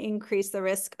really increase the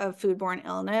risk of foodborne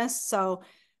illness. So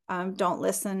don't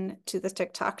listen to the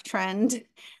TikTok trend.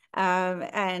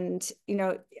 And,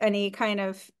 any kind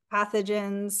of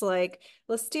pathogens like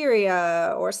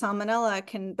listeria or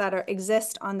salmonella that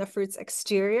exist on the fruit's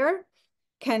exterior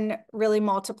can really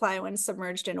multiply when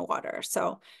submerged in water.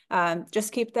 So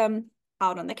just keep them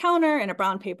out on the counter in a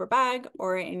brown paper bag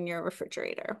or in your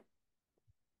refrigerator.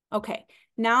 Okay,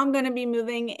 now I'm going to be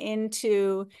moving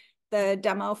into the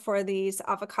demo for these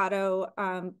avocado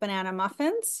banana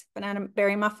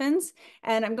berry muffins,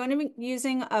 and I'm going to be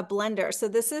using a blender. So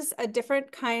this is a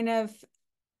different kind of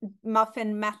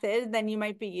muffin method than you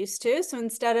might be used to. So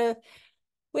instead of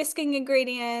whisking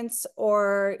ingredients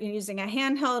or using a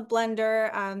handheld blender,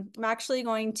 I'm actually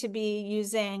going to be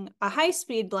using a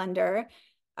high-speed blender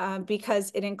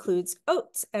because it includes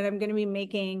oats, and I'm going to be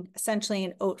making essentially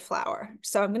an oat flour.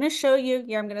 So I'm going to show you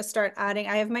here. I'm going to start adding.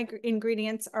 I have my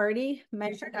ingredients already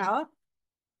measured out.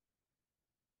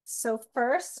 So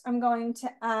first, I'm going to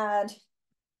add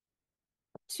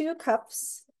 2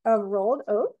 cups of rolled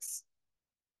oats.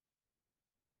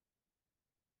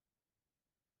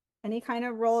 Any kind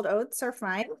of rolled oats are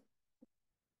fine.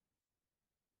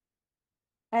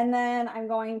 And then I'm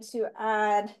going to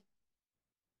add,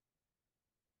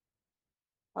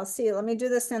 let me do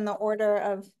this in the order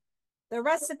of the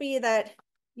recipe that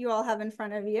you all have in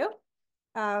front of you.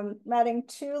 I'm adding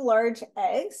 2 large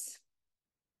eggs.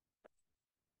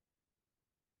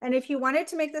 And if you wanted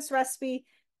to make this recipe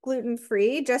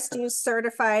gluten-free, just use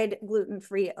certified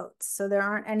gluten-free oats. So there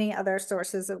aren't any other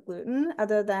sources of gluten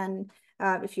other than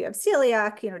if you have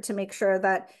celiac, to make sure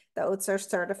that the oats are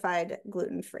certified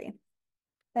gluten-free.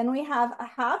 Then we have a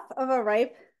half of a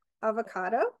ripe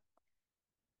avocado.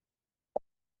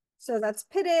 So that's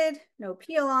pitted, no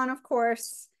peel on, of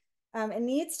course. It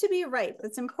needs to be ripe.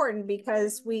 That's important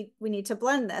because we need to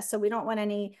blend this. So we don't want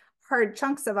any hard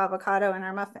chunks of avocado in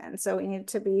our muffin. So we need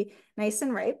to be nice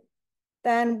and ripe.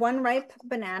 Then 1 ripe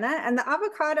banana. And the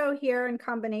avocado here in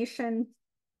combination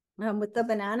with the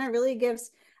banana really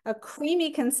gives a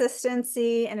creamy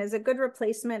consistency and is a good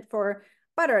replacement for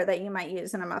butter that you might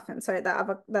use in a muffin. Sorry,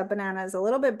 the banana is a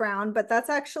little bit brown, but that's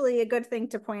actually a good thing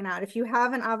to point out. If you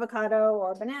have an avocado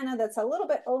or banana that's a little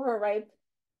bit overripe,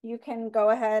 you can go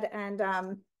ahead and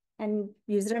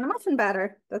use it in a muffin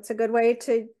batter. That's a good way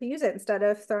to use it instead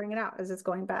of throwing it out as it's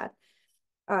going bad.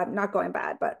 Not going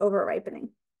bad, but over ripening.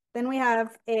 Then we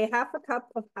have a half a cup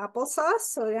of applesauce.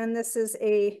 So again, this is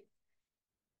a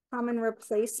common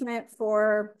replacement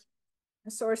for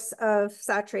a source of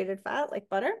saturated fat like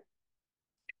butter.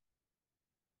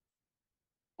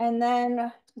 And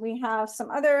then we have some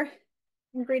other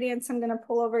ingredients I'm going to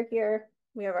pull over here.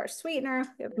 We have our sweetener,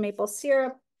 we have maple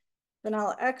syrup,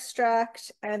 vanilla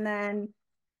extract, and then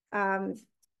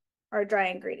our dry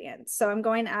ingredients. So I'm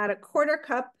going to add a quarter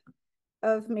cup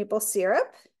of maple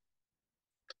syrup.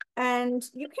 And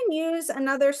you can use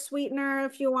another sweetener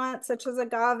if you want, such as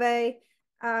agave,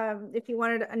 if you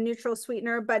wanted a neutral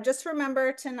sweetener, but just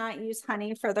remember to not use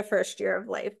honey for the first year of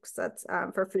life, because that's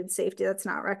for food safety, that's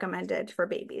not recommended for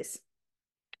babies.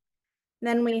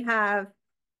 Then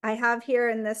I have here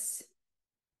in this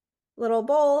little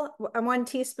bowl, 1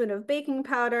 teaspoon of baking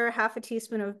powder, half a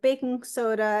teaspoon of baking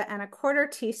soda, and a quarter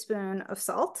teaspoon of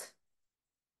salt.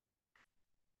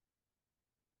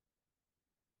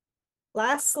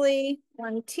 Lastly,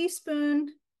 1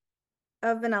 teaspoon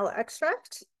of vanilla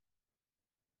extract.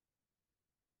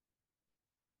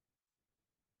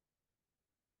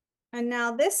 And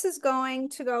now this is going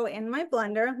to go in my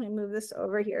blender. Let me move this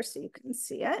over here so you can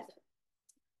see it.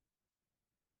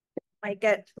 Might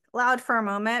get loud for a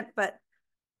moment, but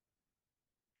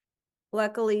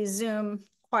luckily Zoom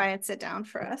quiets it down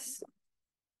for us.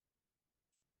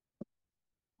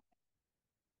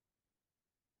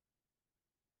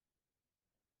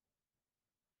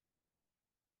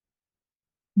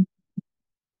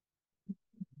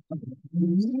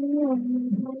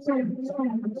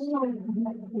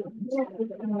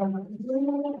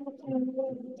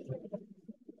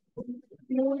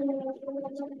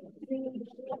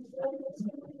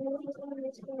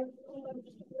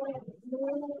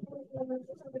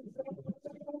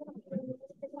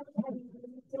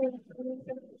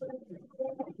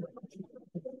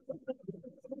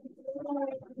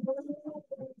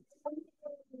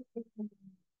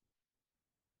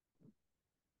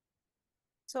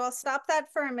 So I'll stop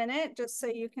that for a minute just so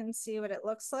you can see what it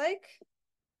looks like.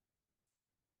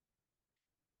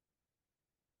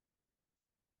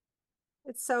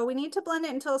 So we need to blend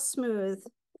it until smooth.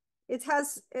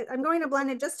 I'm going to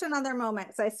blend it just another moment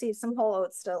because I see some whole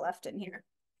oats still left in here.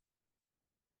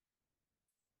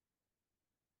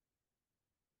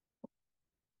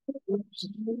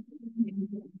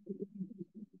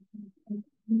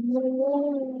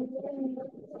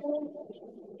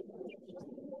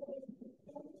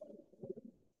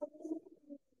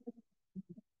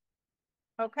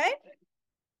 Okay.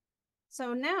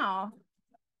 So now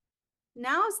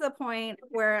is the point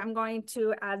where I'm going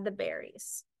to add the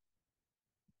berries.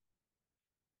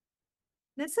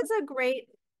 This is a great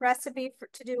recipe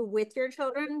to do with your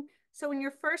children. So when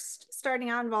you're first starting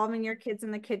out involving your kids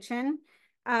in the kitchen,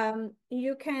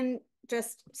 you can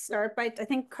just start by, I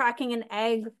think cracking an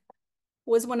egg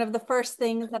was one of the first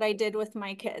things that I did with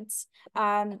my kids.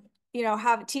 You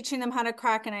know, teaching them how to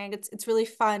crack an egg. It's really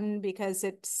fun because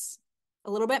it's a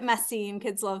little bit messy and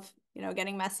kids love, you know,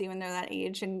 getting messy when they're that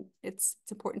age, and it's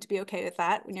important to be okay with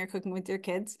that when you're cooking with your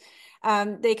kids.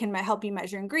 They can help you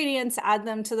measure ingredients, add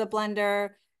them to the blender.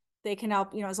 They can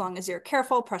help, you know, as long as you're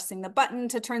careful, pressing the button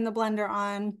to turn the blender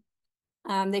on.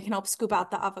 They can help scoop out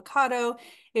the avocado.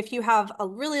 If you have a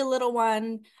really little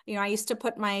one, you know, I used to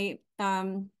put my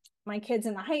my kids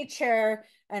in the high chair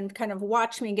and kind of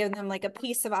watch me give them like a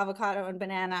piece of avocado and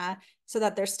banana so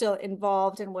that they're still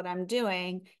involved in what I'm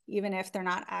doing, even if they're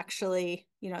not actually,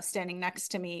 you know, standing next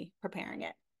to me preparing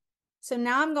it. So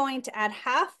now I'm going to add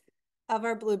half of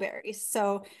our blueberries.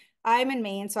 So I'm in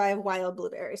Maine, so I have wild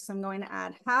blueberries. So I'm going to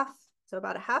add half, so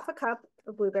about a half a cup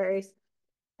of blueberries.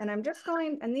 And I'm just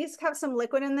going, and these have some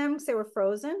liquid in them because they were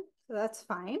frozen, so that's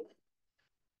fine.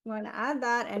 I'm going to add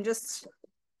that and just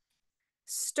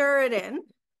stir it in.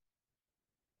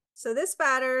 So this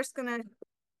batter is gonna,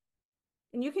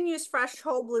 and you can use fresh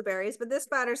whole blueberries, but this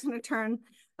batter is gonna turn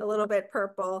a little bit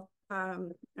purple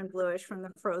and bluish from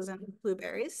the frozen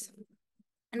blueberries.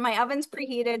 And my oven's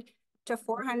preheated to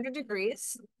 400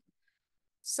 degrees.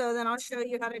 So then I'll show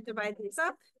you how to divide these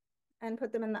up and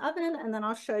put them in the oven, and then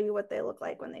I'll show you what they look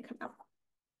like when they come out.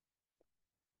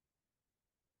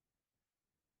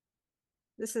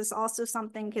 This is also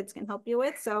something kids can help you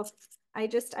with. So I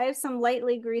have some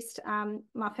lightly greased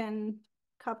muffin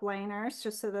cup liners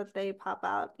just so that they pop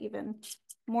out even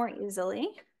more easily.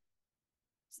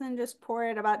 So then just pour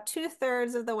it about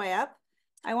 2/3 of the way up.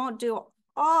 I won't do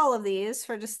all of these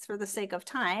for just for the sake of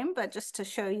time, but just to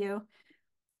show you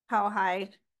how high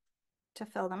to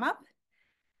fill them up.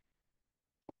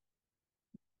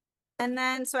 And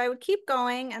then, so I would keep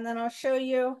going, and then I'll show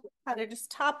you how to just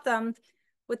top them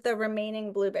with the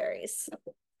remaining blueberries.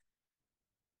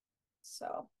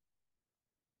 So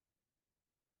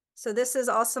this is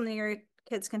all something your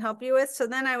kids can help you with. So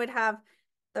then I would have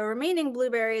the remaining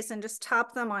blueberries and just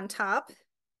top them on top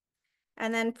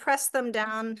and then press them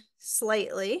down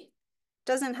slightly.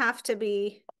 Doesn't have to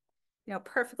be,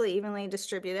 perfectly evenly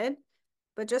distributed,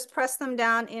 but just press them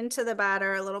down into the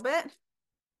batter a little bit.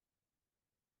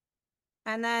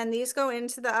 And then these go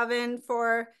into the oven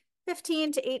for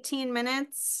 15 to 18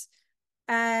 minutes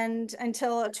and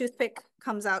until a toothpick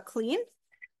comes out clean.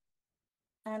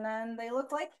 And then they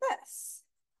look like this.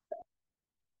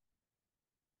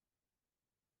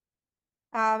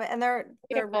 And they're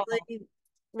really,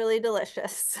 really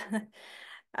delicious.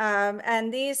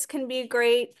 And these can be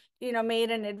great, made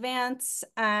in advance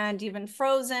and even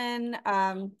frozen.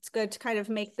 It's good to kind of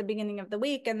make the beginning of the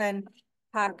week and then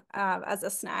pack as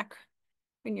a snack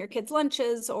in your kids'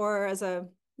 lunches or as a,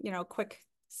 quick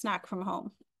snack from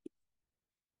home.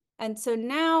 And so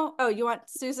now, oh,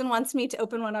 Susan wants me to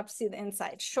open one up to see the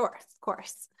inside. Sure, of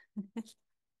course.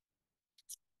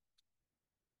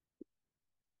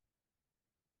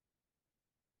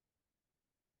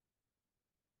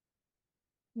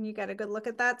 You got a good look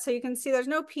at that. So you can see there's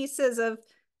no pieces of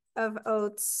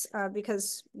oats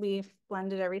because we've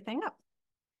blended everything up.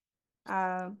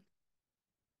 And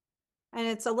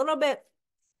it's a little bit,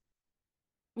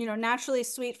 naturally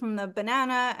sweet from the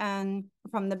banana and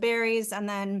from the berries. And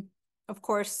then, of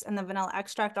course, and the vanilla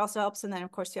extract also helps. And then,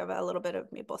 of course, you have a little bit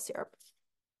of maple syrup.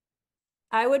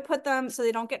 I would put them so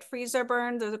they don't get freezer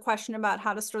burned. There's a question about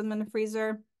how to store them in the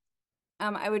freezer.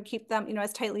 I would keep them,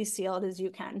 as tightly sealed as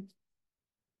you can.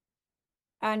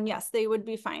 And yes, they would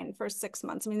be fine for 6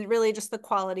 months. I mean, really just the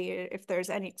quality, if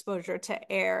there's any exposure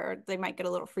to air, they might get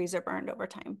a little freezer burned over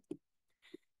time.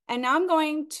 And now I'm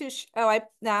going to,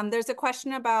 there's a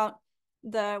question about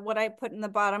what I put in the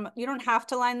bottom. You don't have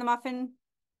to line the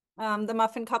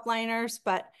muffin cup liners,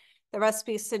 but the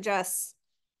recipe suggests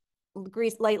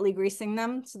lightly greasing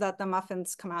them so that the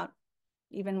muffins come out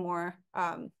even more,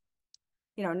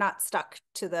 not stuck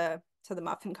to the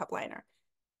muffin cup liner.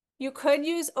 You could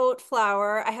use oat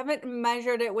flour. I haven't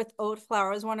measured it with oat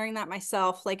flour. I was wondering that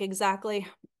myself, like exactly,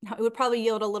 it would probably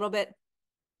yield a little bit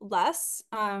less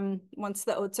once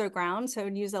the oats are ground. So I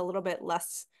would use a little bit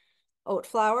less oat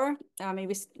flour,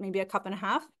 maybe a cup and a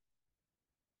half.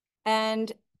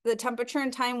 And the temperature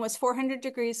and time was 400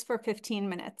 degrees for 15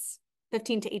 minutes,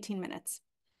 15 to 18 minutes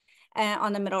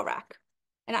on the middle rack.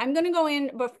 And I'm going to go in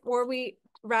before we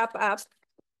wrap up.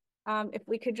 If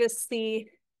we could just see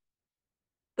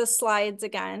the slides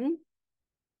again.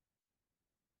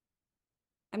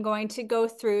 I'm going to go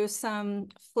through some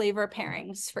flavor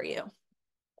pairings for you.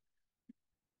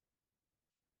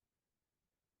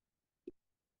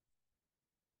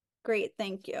 Great,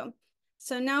 thank you.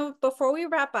 So now before we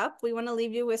wrap up, we want to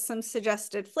leave you with some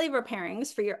suggested flavor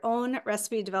pairings for your own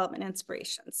recipe development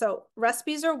inspiration. So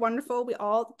recipes are wonderful. We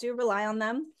all do rely on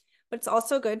them, but it's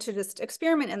also good to just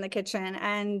experiment in the kitchen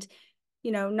and,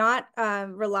 not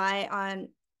rely on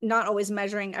not always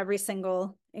measuring every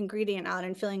single ingredient out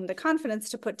and feeling the confidence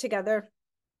to put together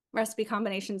recipe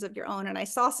combinations of your own. And I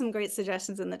saw some great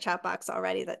suggestions in the chat box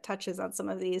already that touches on some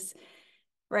of these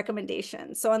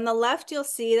recommendations. So on the left, you'll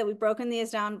see that we've broken these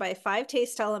down by 5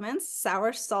 taste elements: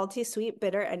 sour, salty, sweet,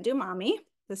 bitter, and umami,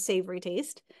 the savory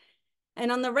taste.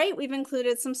 And on the right, we've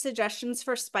included some suggestions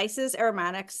for spices,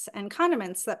 aromatics, and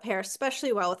condiments that pair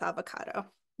especially well with avocado.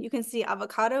 You can see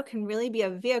avocado can really be a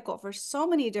vehicle for so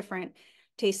many different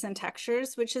tastes and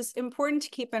textures, which is important to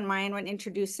keep in mind when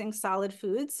introducing solid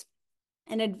foods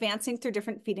and advancing through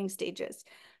different feeding stages.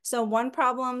 So one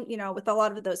problem, with a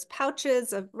lot of those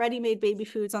pouches of ready-made baby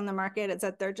foods on the market is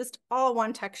that they're just all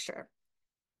one texture.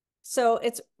 So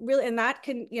it's really, and that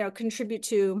can, contribute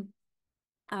to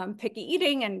picky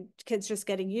eating and kids just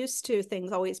getting used to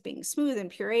things always being smooth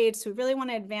and pureed. So we really want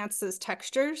to advance those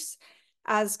textures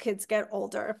as kids get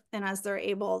older and as they're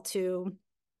able to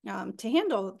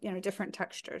handle, different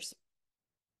textures.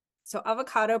 So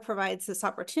avocado provides this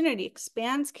opportunity,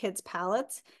 expands kids'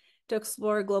 palates to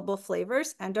explore global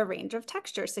flavors and a range of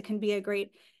textures. It can be a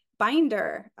great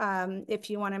binder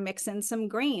if you want to mix in some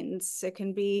grains. It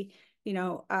can be,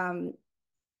 to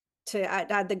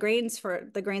add the grains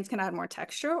can add more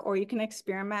texture, or you can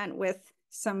experiment with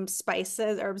some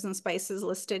spices, herbs and spices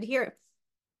listed here.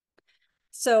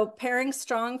 So pairing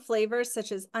strong flavors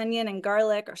such as onion and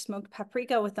garlic or smoked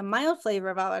paprika with a mild flavor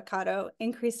of avocado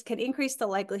can increase the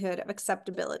likelihood of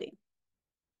acceptability.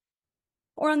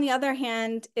 Or on the other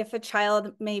hand, if a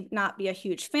child may not be a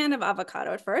huge fan of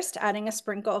avocado at first, adding a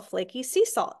sprinkle of flaky sea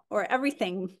salt or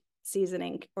everything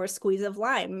seasoning or a squeeze of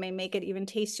lime may make it even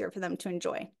tastier for them to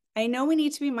enjoy. I know we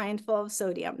need to be mindful of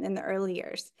sodium in the early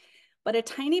years, but a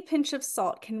tiny pinch of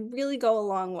salt can really go a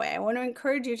long way. I want to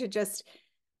encourage you to just,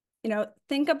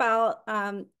 think about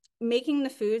making the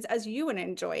foods as you would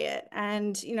enjoy it.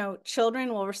 And,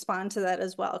 children will respond to that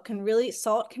as well.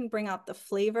 Salt can bring out the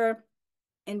flavor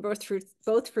in both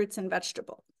fruits and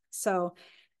vegetables. So,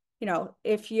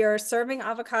 if you're serving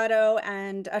avocado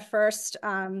and at first,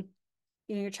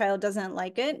 your child doesn't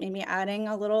like it, maybe adding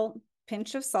a little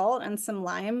pinch of salt and some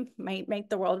lime might make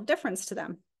the world of difference to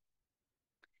them.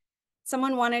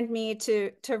 Someone wanted me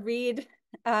to read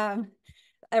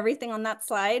everything on that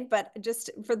slide, but just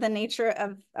for the nature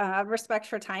of respect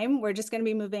for time, we're just going to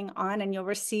be moving on, and you'll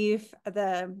receive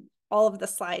all of the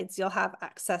slides you'll have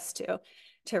access to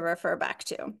refer back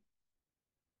to.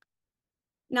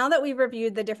 Now that we've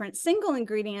reviewed the different single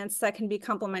ingredients that can be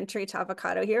complementary to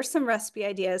avocado, here are some recipe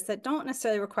ideas that don't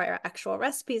necessarily require actual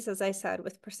recipes, as I said,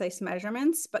 with precise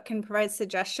measurements, but can provide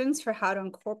suggestions for how to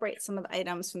incorporate some of the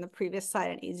items from the previous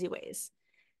slide in easy ways.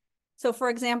 So for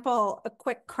example, a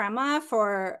quick crema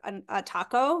for a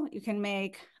taco, you can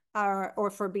make, or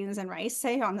for beans and rice,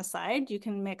 say on the side, you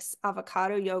can mix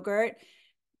avocado yogurt,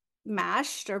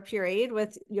 mashed or pureed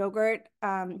with yogurt,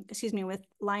 with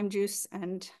lime juice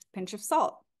and pinch of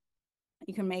salt.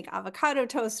 You can make avocado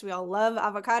toast. We all love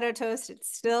avocado toast.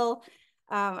 It's still,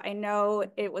 I know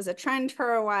it was a trend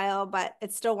for a while, but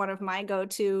it's still one of my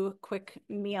go-to quick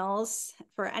meals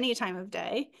for any time of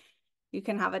day. You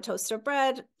can have a toast of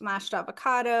bread, mashed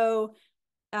avocado,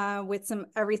 with some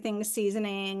everything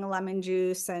seasoning, lemon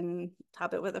juice, and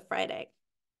top it with a fried egg.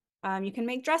 You can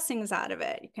make dressings out of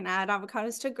it. You can add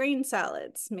avocados to grain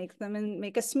salads, make them and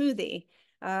make a smoothie.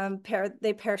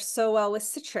 They pair so well with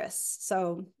citrus.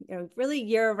 So, really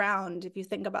year round, if you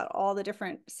think about all the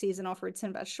different seasonal fruits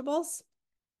and vegetables,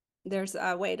 there's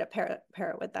a way to pair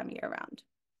it with them year round.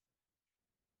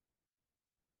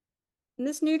 And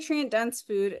this nutrient-dense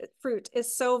fruit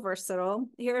is so versatile.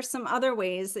 Here are some other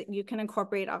ways that you can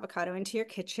incorporate avocado into your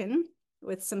kitchen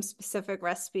with some specific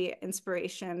recipe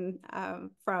inspiration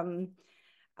from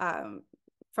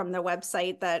the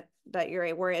website that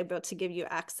we're able to give you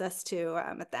access to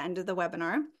at the end of the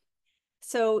webinar.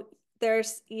 So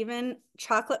there's even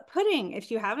chocolate pudding.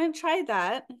 If you haven't tried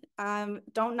that,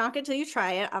 don't knock it till you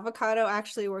try it. Avocado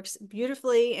actually works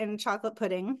beautifully in chocolate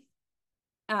pudding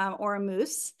or a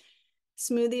mousse,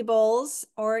 smoothie bowls,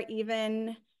 or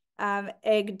even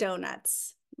egg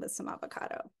donuts with some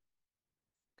avocado.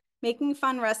 Making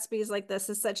fun recipes like this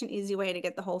is such an easy way to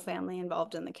get the whole family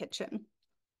involved in the kitchen.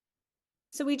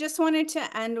 So we just wanted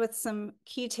to end with some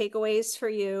key takeaways for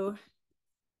you.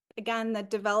 Again, the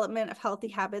development of healthy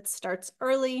habits starts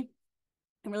early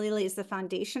and really lays the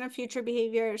foundation of future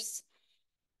behaviors.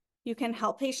 You can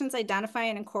help patients identify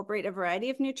and incorporate a variety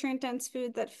of nutrient-dense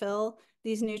food that fill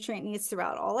these nutrient needs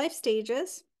throughout all life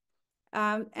stages.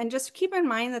 And just keep in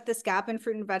mind that this gap in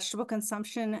fruit and vegetable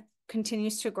consumption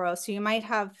continues to grow. So you might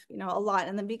have, a lot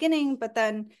in the beginning, but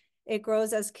then it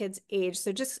grows as kids age.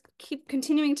 So just keep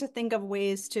continuing to think of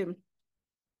ways to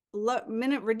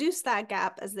reduce that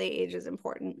gap as they age is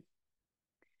important.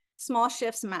 Small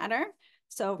shifts matter.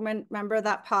 So remember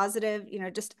that positive,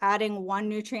 just adding one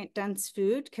nutrient-dense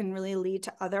food can really lead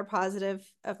to other positive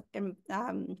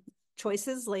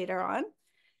choices later on,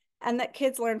 and that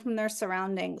kids learn from their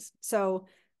surroundings. So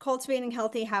cultivating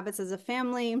healthy habits as a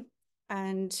family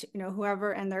and,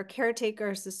 whoever and their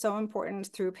caretakers is so important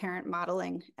through parent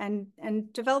modeling and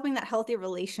developing that healthy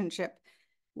relationship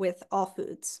with all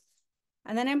foods.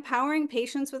 And then empowering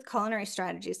patients with culinary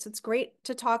strategies. So it's great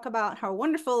to talk about how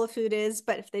wonderful a food is,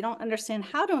 but if they don't understand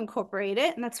how to incorporate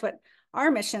it, and that's what our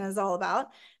mission is all about,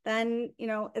 then,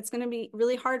 it's going to be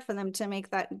really hard for them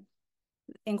to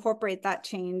incorporate that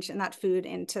change and that food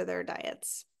into their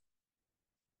diets.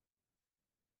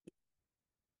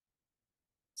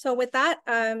 So with that,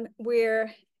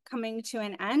 we're coming to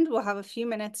an end. We'll have a few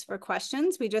minutes for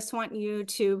questions. We just want you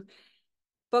to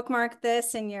bookmark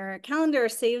this in your calendar,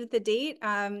 save the date,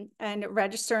 and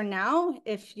register now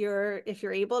if you're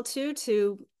able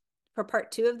for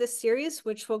part 2 of this series,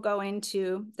 which will go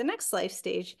into the next life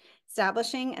stage,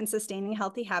 establishing and sustaining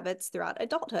healthy habits throughout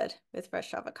adulthood with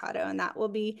fresh avocado. And that will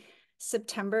be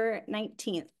September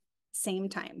 19th, same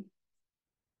time.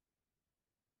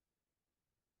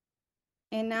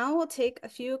 And now we'll take a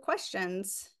few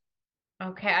questions.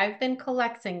 Okay, I've been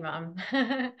collecting them.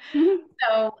 Mhm.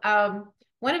 So,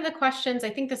 one of the questions, I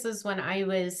think this is when I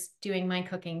was doing my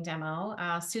cooking demo,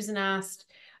 Susan asked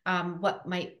what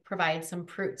might provide some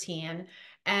protein.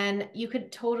 And you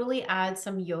could totally add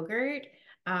some yogurt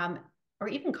um, or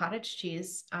even cottage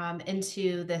cheese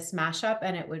into this mashup,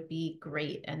 and it would be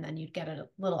great. And then you'd get a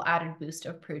little added boost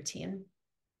of protein.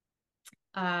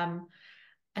 Um,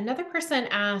 Another person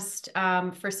asked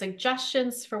for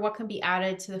suggestions for what can be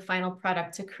added to the final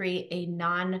product to create a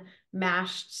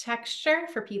non-mashed texture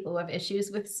for people who have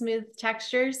issues with smooth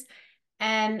textures.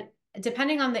 And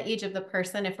depending on the age of the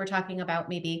person, if we're talking about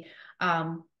maybe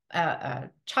a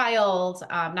child,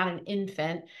 not an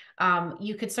infant,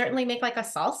 you could certainly make like a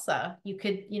salsa. You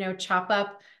could, chop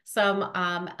up some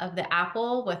of the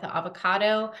apple with the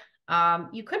avocado.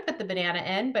 You could put the banana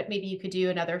in, but maybe you could do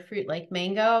another fruit like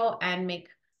mango and make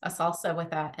a salsa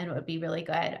with that, and it would be really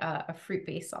good, a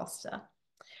fruit-based salsa.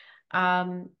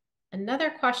 Um, Another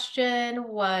question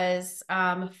was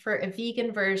for a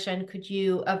vegan version, could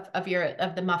you of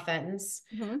the muffins,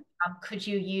 Mhm. could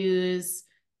you use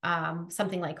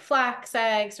something like flax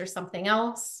eggs or something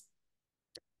else?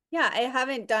 Yeah, I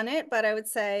haven't done it, but I would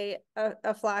say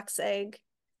a flax egg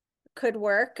could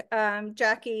work.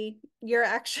 Jackie, you're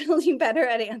actually better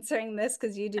at answering this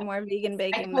because you do more vegan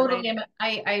baking than I do.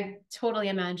 I totally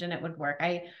imagine it would work.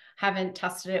 I haven't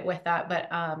tested it with that,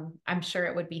 but I'm sure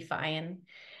it would be fine.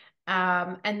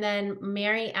 And then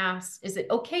Mary asked, is it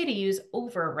okay to use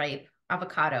overripe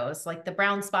avocados? Like the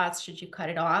brown spots, should you cut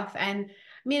it off? And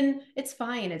I mean, it's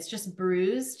fine. It's just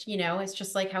bruised, it's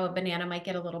just like how a banana might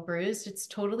get a little bruised. It's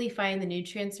totally fine. The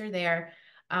nutrients are there.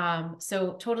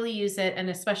 So totally use it. And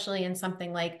especially in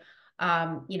something like,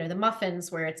 the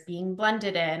muffins where it's being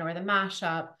blended in or the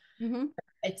mashup, Mhm.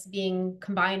 it's being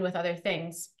combined with other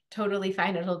things. Totally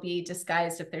fine. It'll be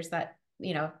disguised if there's that,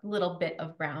 little bit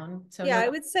of brown. So Yeah, no. I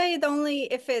would say the only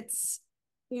if it's,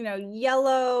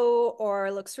 yellow or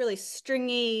looks really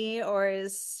stringy or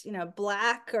is,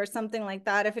 black or something like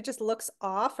that, if it just looks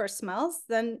off or smells,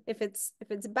 then if it's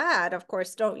bad, of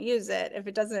course, don't use it. If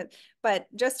it doesn't, but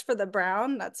just for the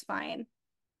brown, that's fine.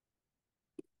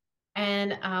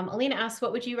 And Alina asks,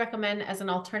 what would you recommend as an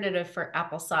alternative for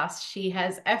applesauce? She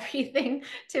has everything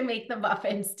to make the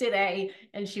muffins today,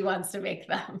 and she wants to make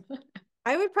them.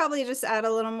 I would probably just add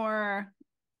a little more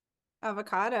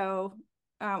avocado,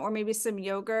 or maybe some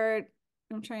yogurt.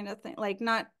 I'm trying to think, like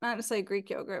not necessarily Greek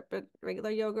yogurt, but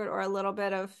regular yogurt, or a little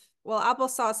bit of, well,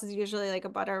 applesauce is usually like a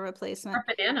butter Or replacement,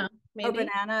 banana, or maybe.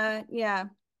 banana. Yeah.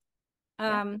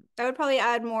 Yeah. I would probably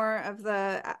add more of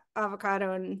the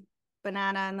avocado and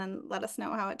banana and then let us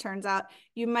know how it turns out.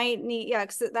 You might need, yeah,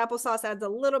 because the applesauce adds a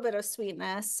little bit of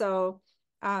sweetness. So,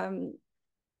 um,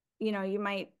 you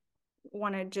might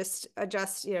want to just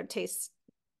adjust, taste.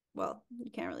 Well, you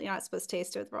can't really, you're not supposed to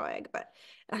taste it with raw egg, but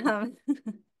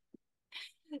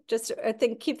just I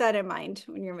think keep that in mind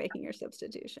when you're making your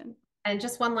substitution. And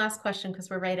just one last question, because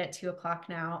we're right at 2 o'clock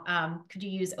now. Could you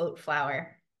use oat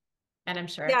flour? And I'm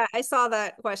sure. Yeah, I saw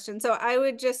that question. So I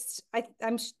would just,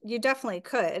 you definitely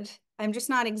could. I'm just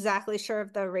not exactly sure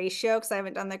of the ratio because I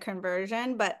haven't done the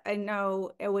conversion, but I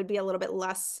know it would be a little bit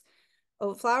less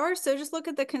oat flour. So just look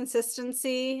at the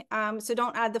consistency. So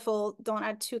don't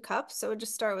add 2 cups. So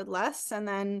just start with less and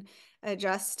then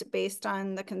adjust based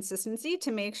on the consistency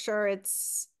to make sure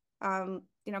it's,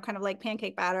 kind of like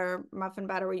pancake batter, muffin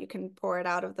batter, where you can pour it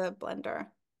out of the blender,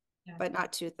 Yeah. but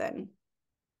not too thin.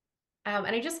 And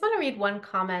I just want to read one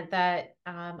comment that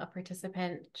a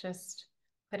participant just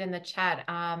put in the chat.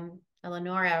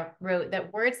 Eleonora wrote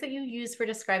that words that you use for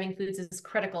describing foods is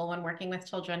critical when working with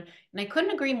children. And I couldn't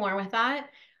agree more with that.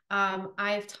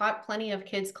 I've taught plenty of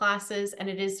kids classes, and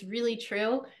it is really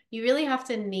true. You really have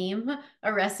to name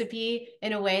a recipe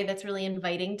in a way that's really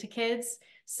inviting to kids.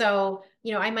 So,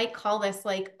 I might call this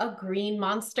like a green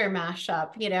monster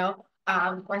mashup,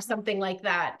 or something like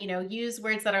that. Use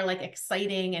words that are like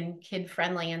exciting and kid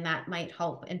friendly, and that might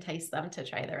help entice them to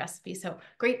try the recipe. So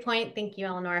great point. Thank you,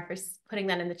 Eleanor, for putting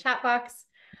that in the chat box.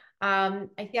 I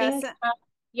Yes. think,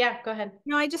 yeah, go ahead.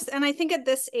 No, and I think at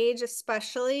this age,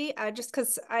 especially, just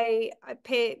because I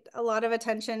pay a lot of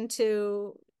attention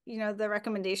to, the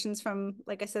recommendations from,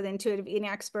 like I said, the intuitive eating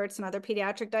experts and other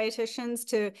pediatric dietitians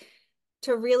to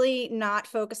really not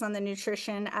focus on the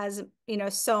nutrition as,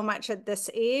 so much at this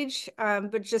age,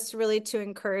 but just really to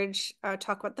encourage,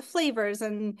 talk about the flavors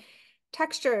and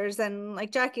textures and,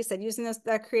 like Jackie said, using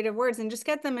that creative words and just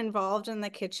get them involved in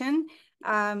the kitchen,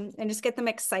 and just get them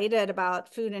excited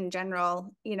about food in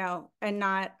general, and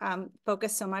not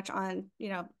focus so much on,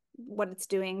 what it's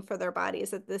doing for their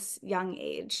bodies at this young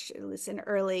age, at least in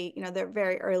early, their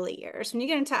very early years. When you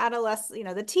get into adolescence,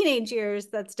 the teenage years,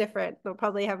 that's different. They'll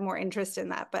probably have more interest in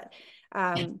that. But,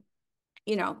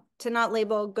 to not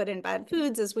label good and bad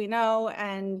foods, as we know,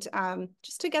 and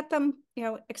just to get them,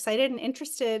 excited and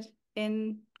interested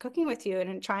in cooking with you and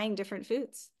in trying different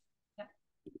foods.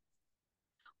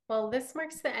 Well, this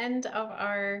marks the end of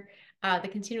our the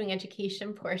continuing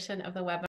education portion of the webinar.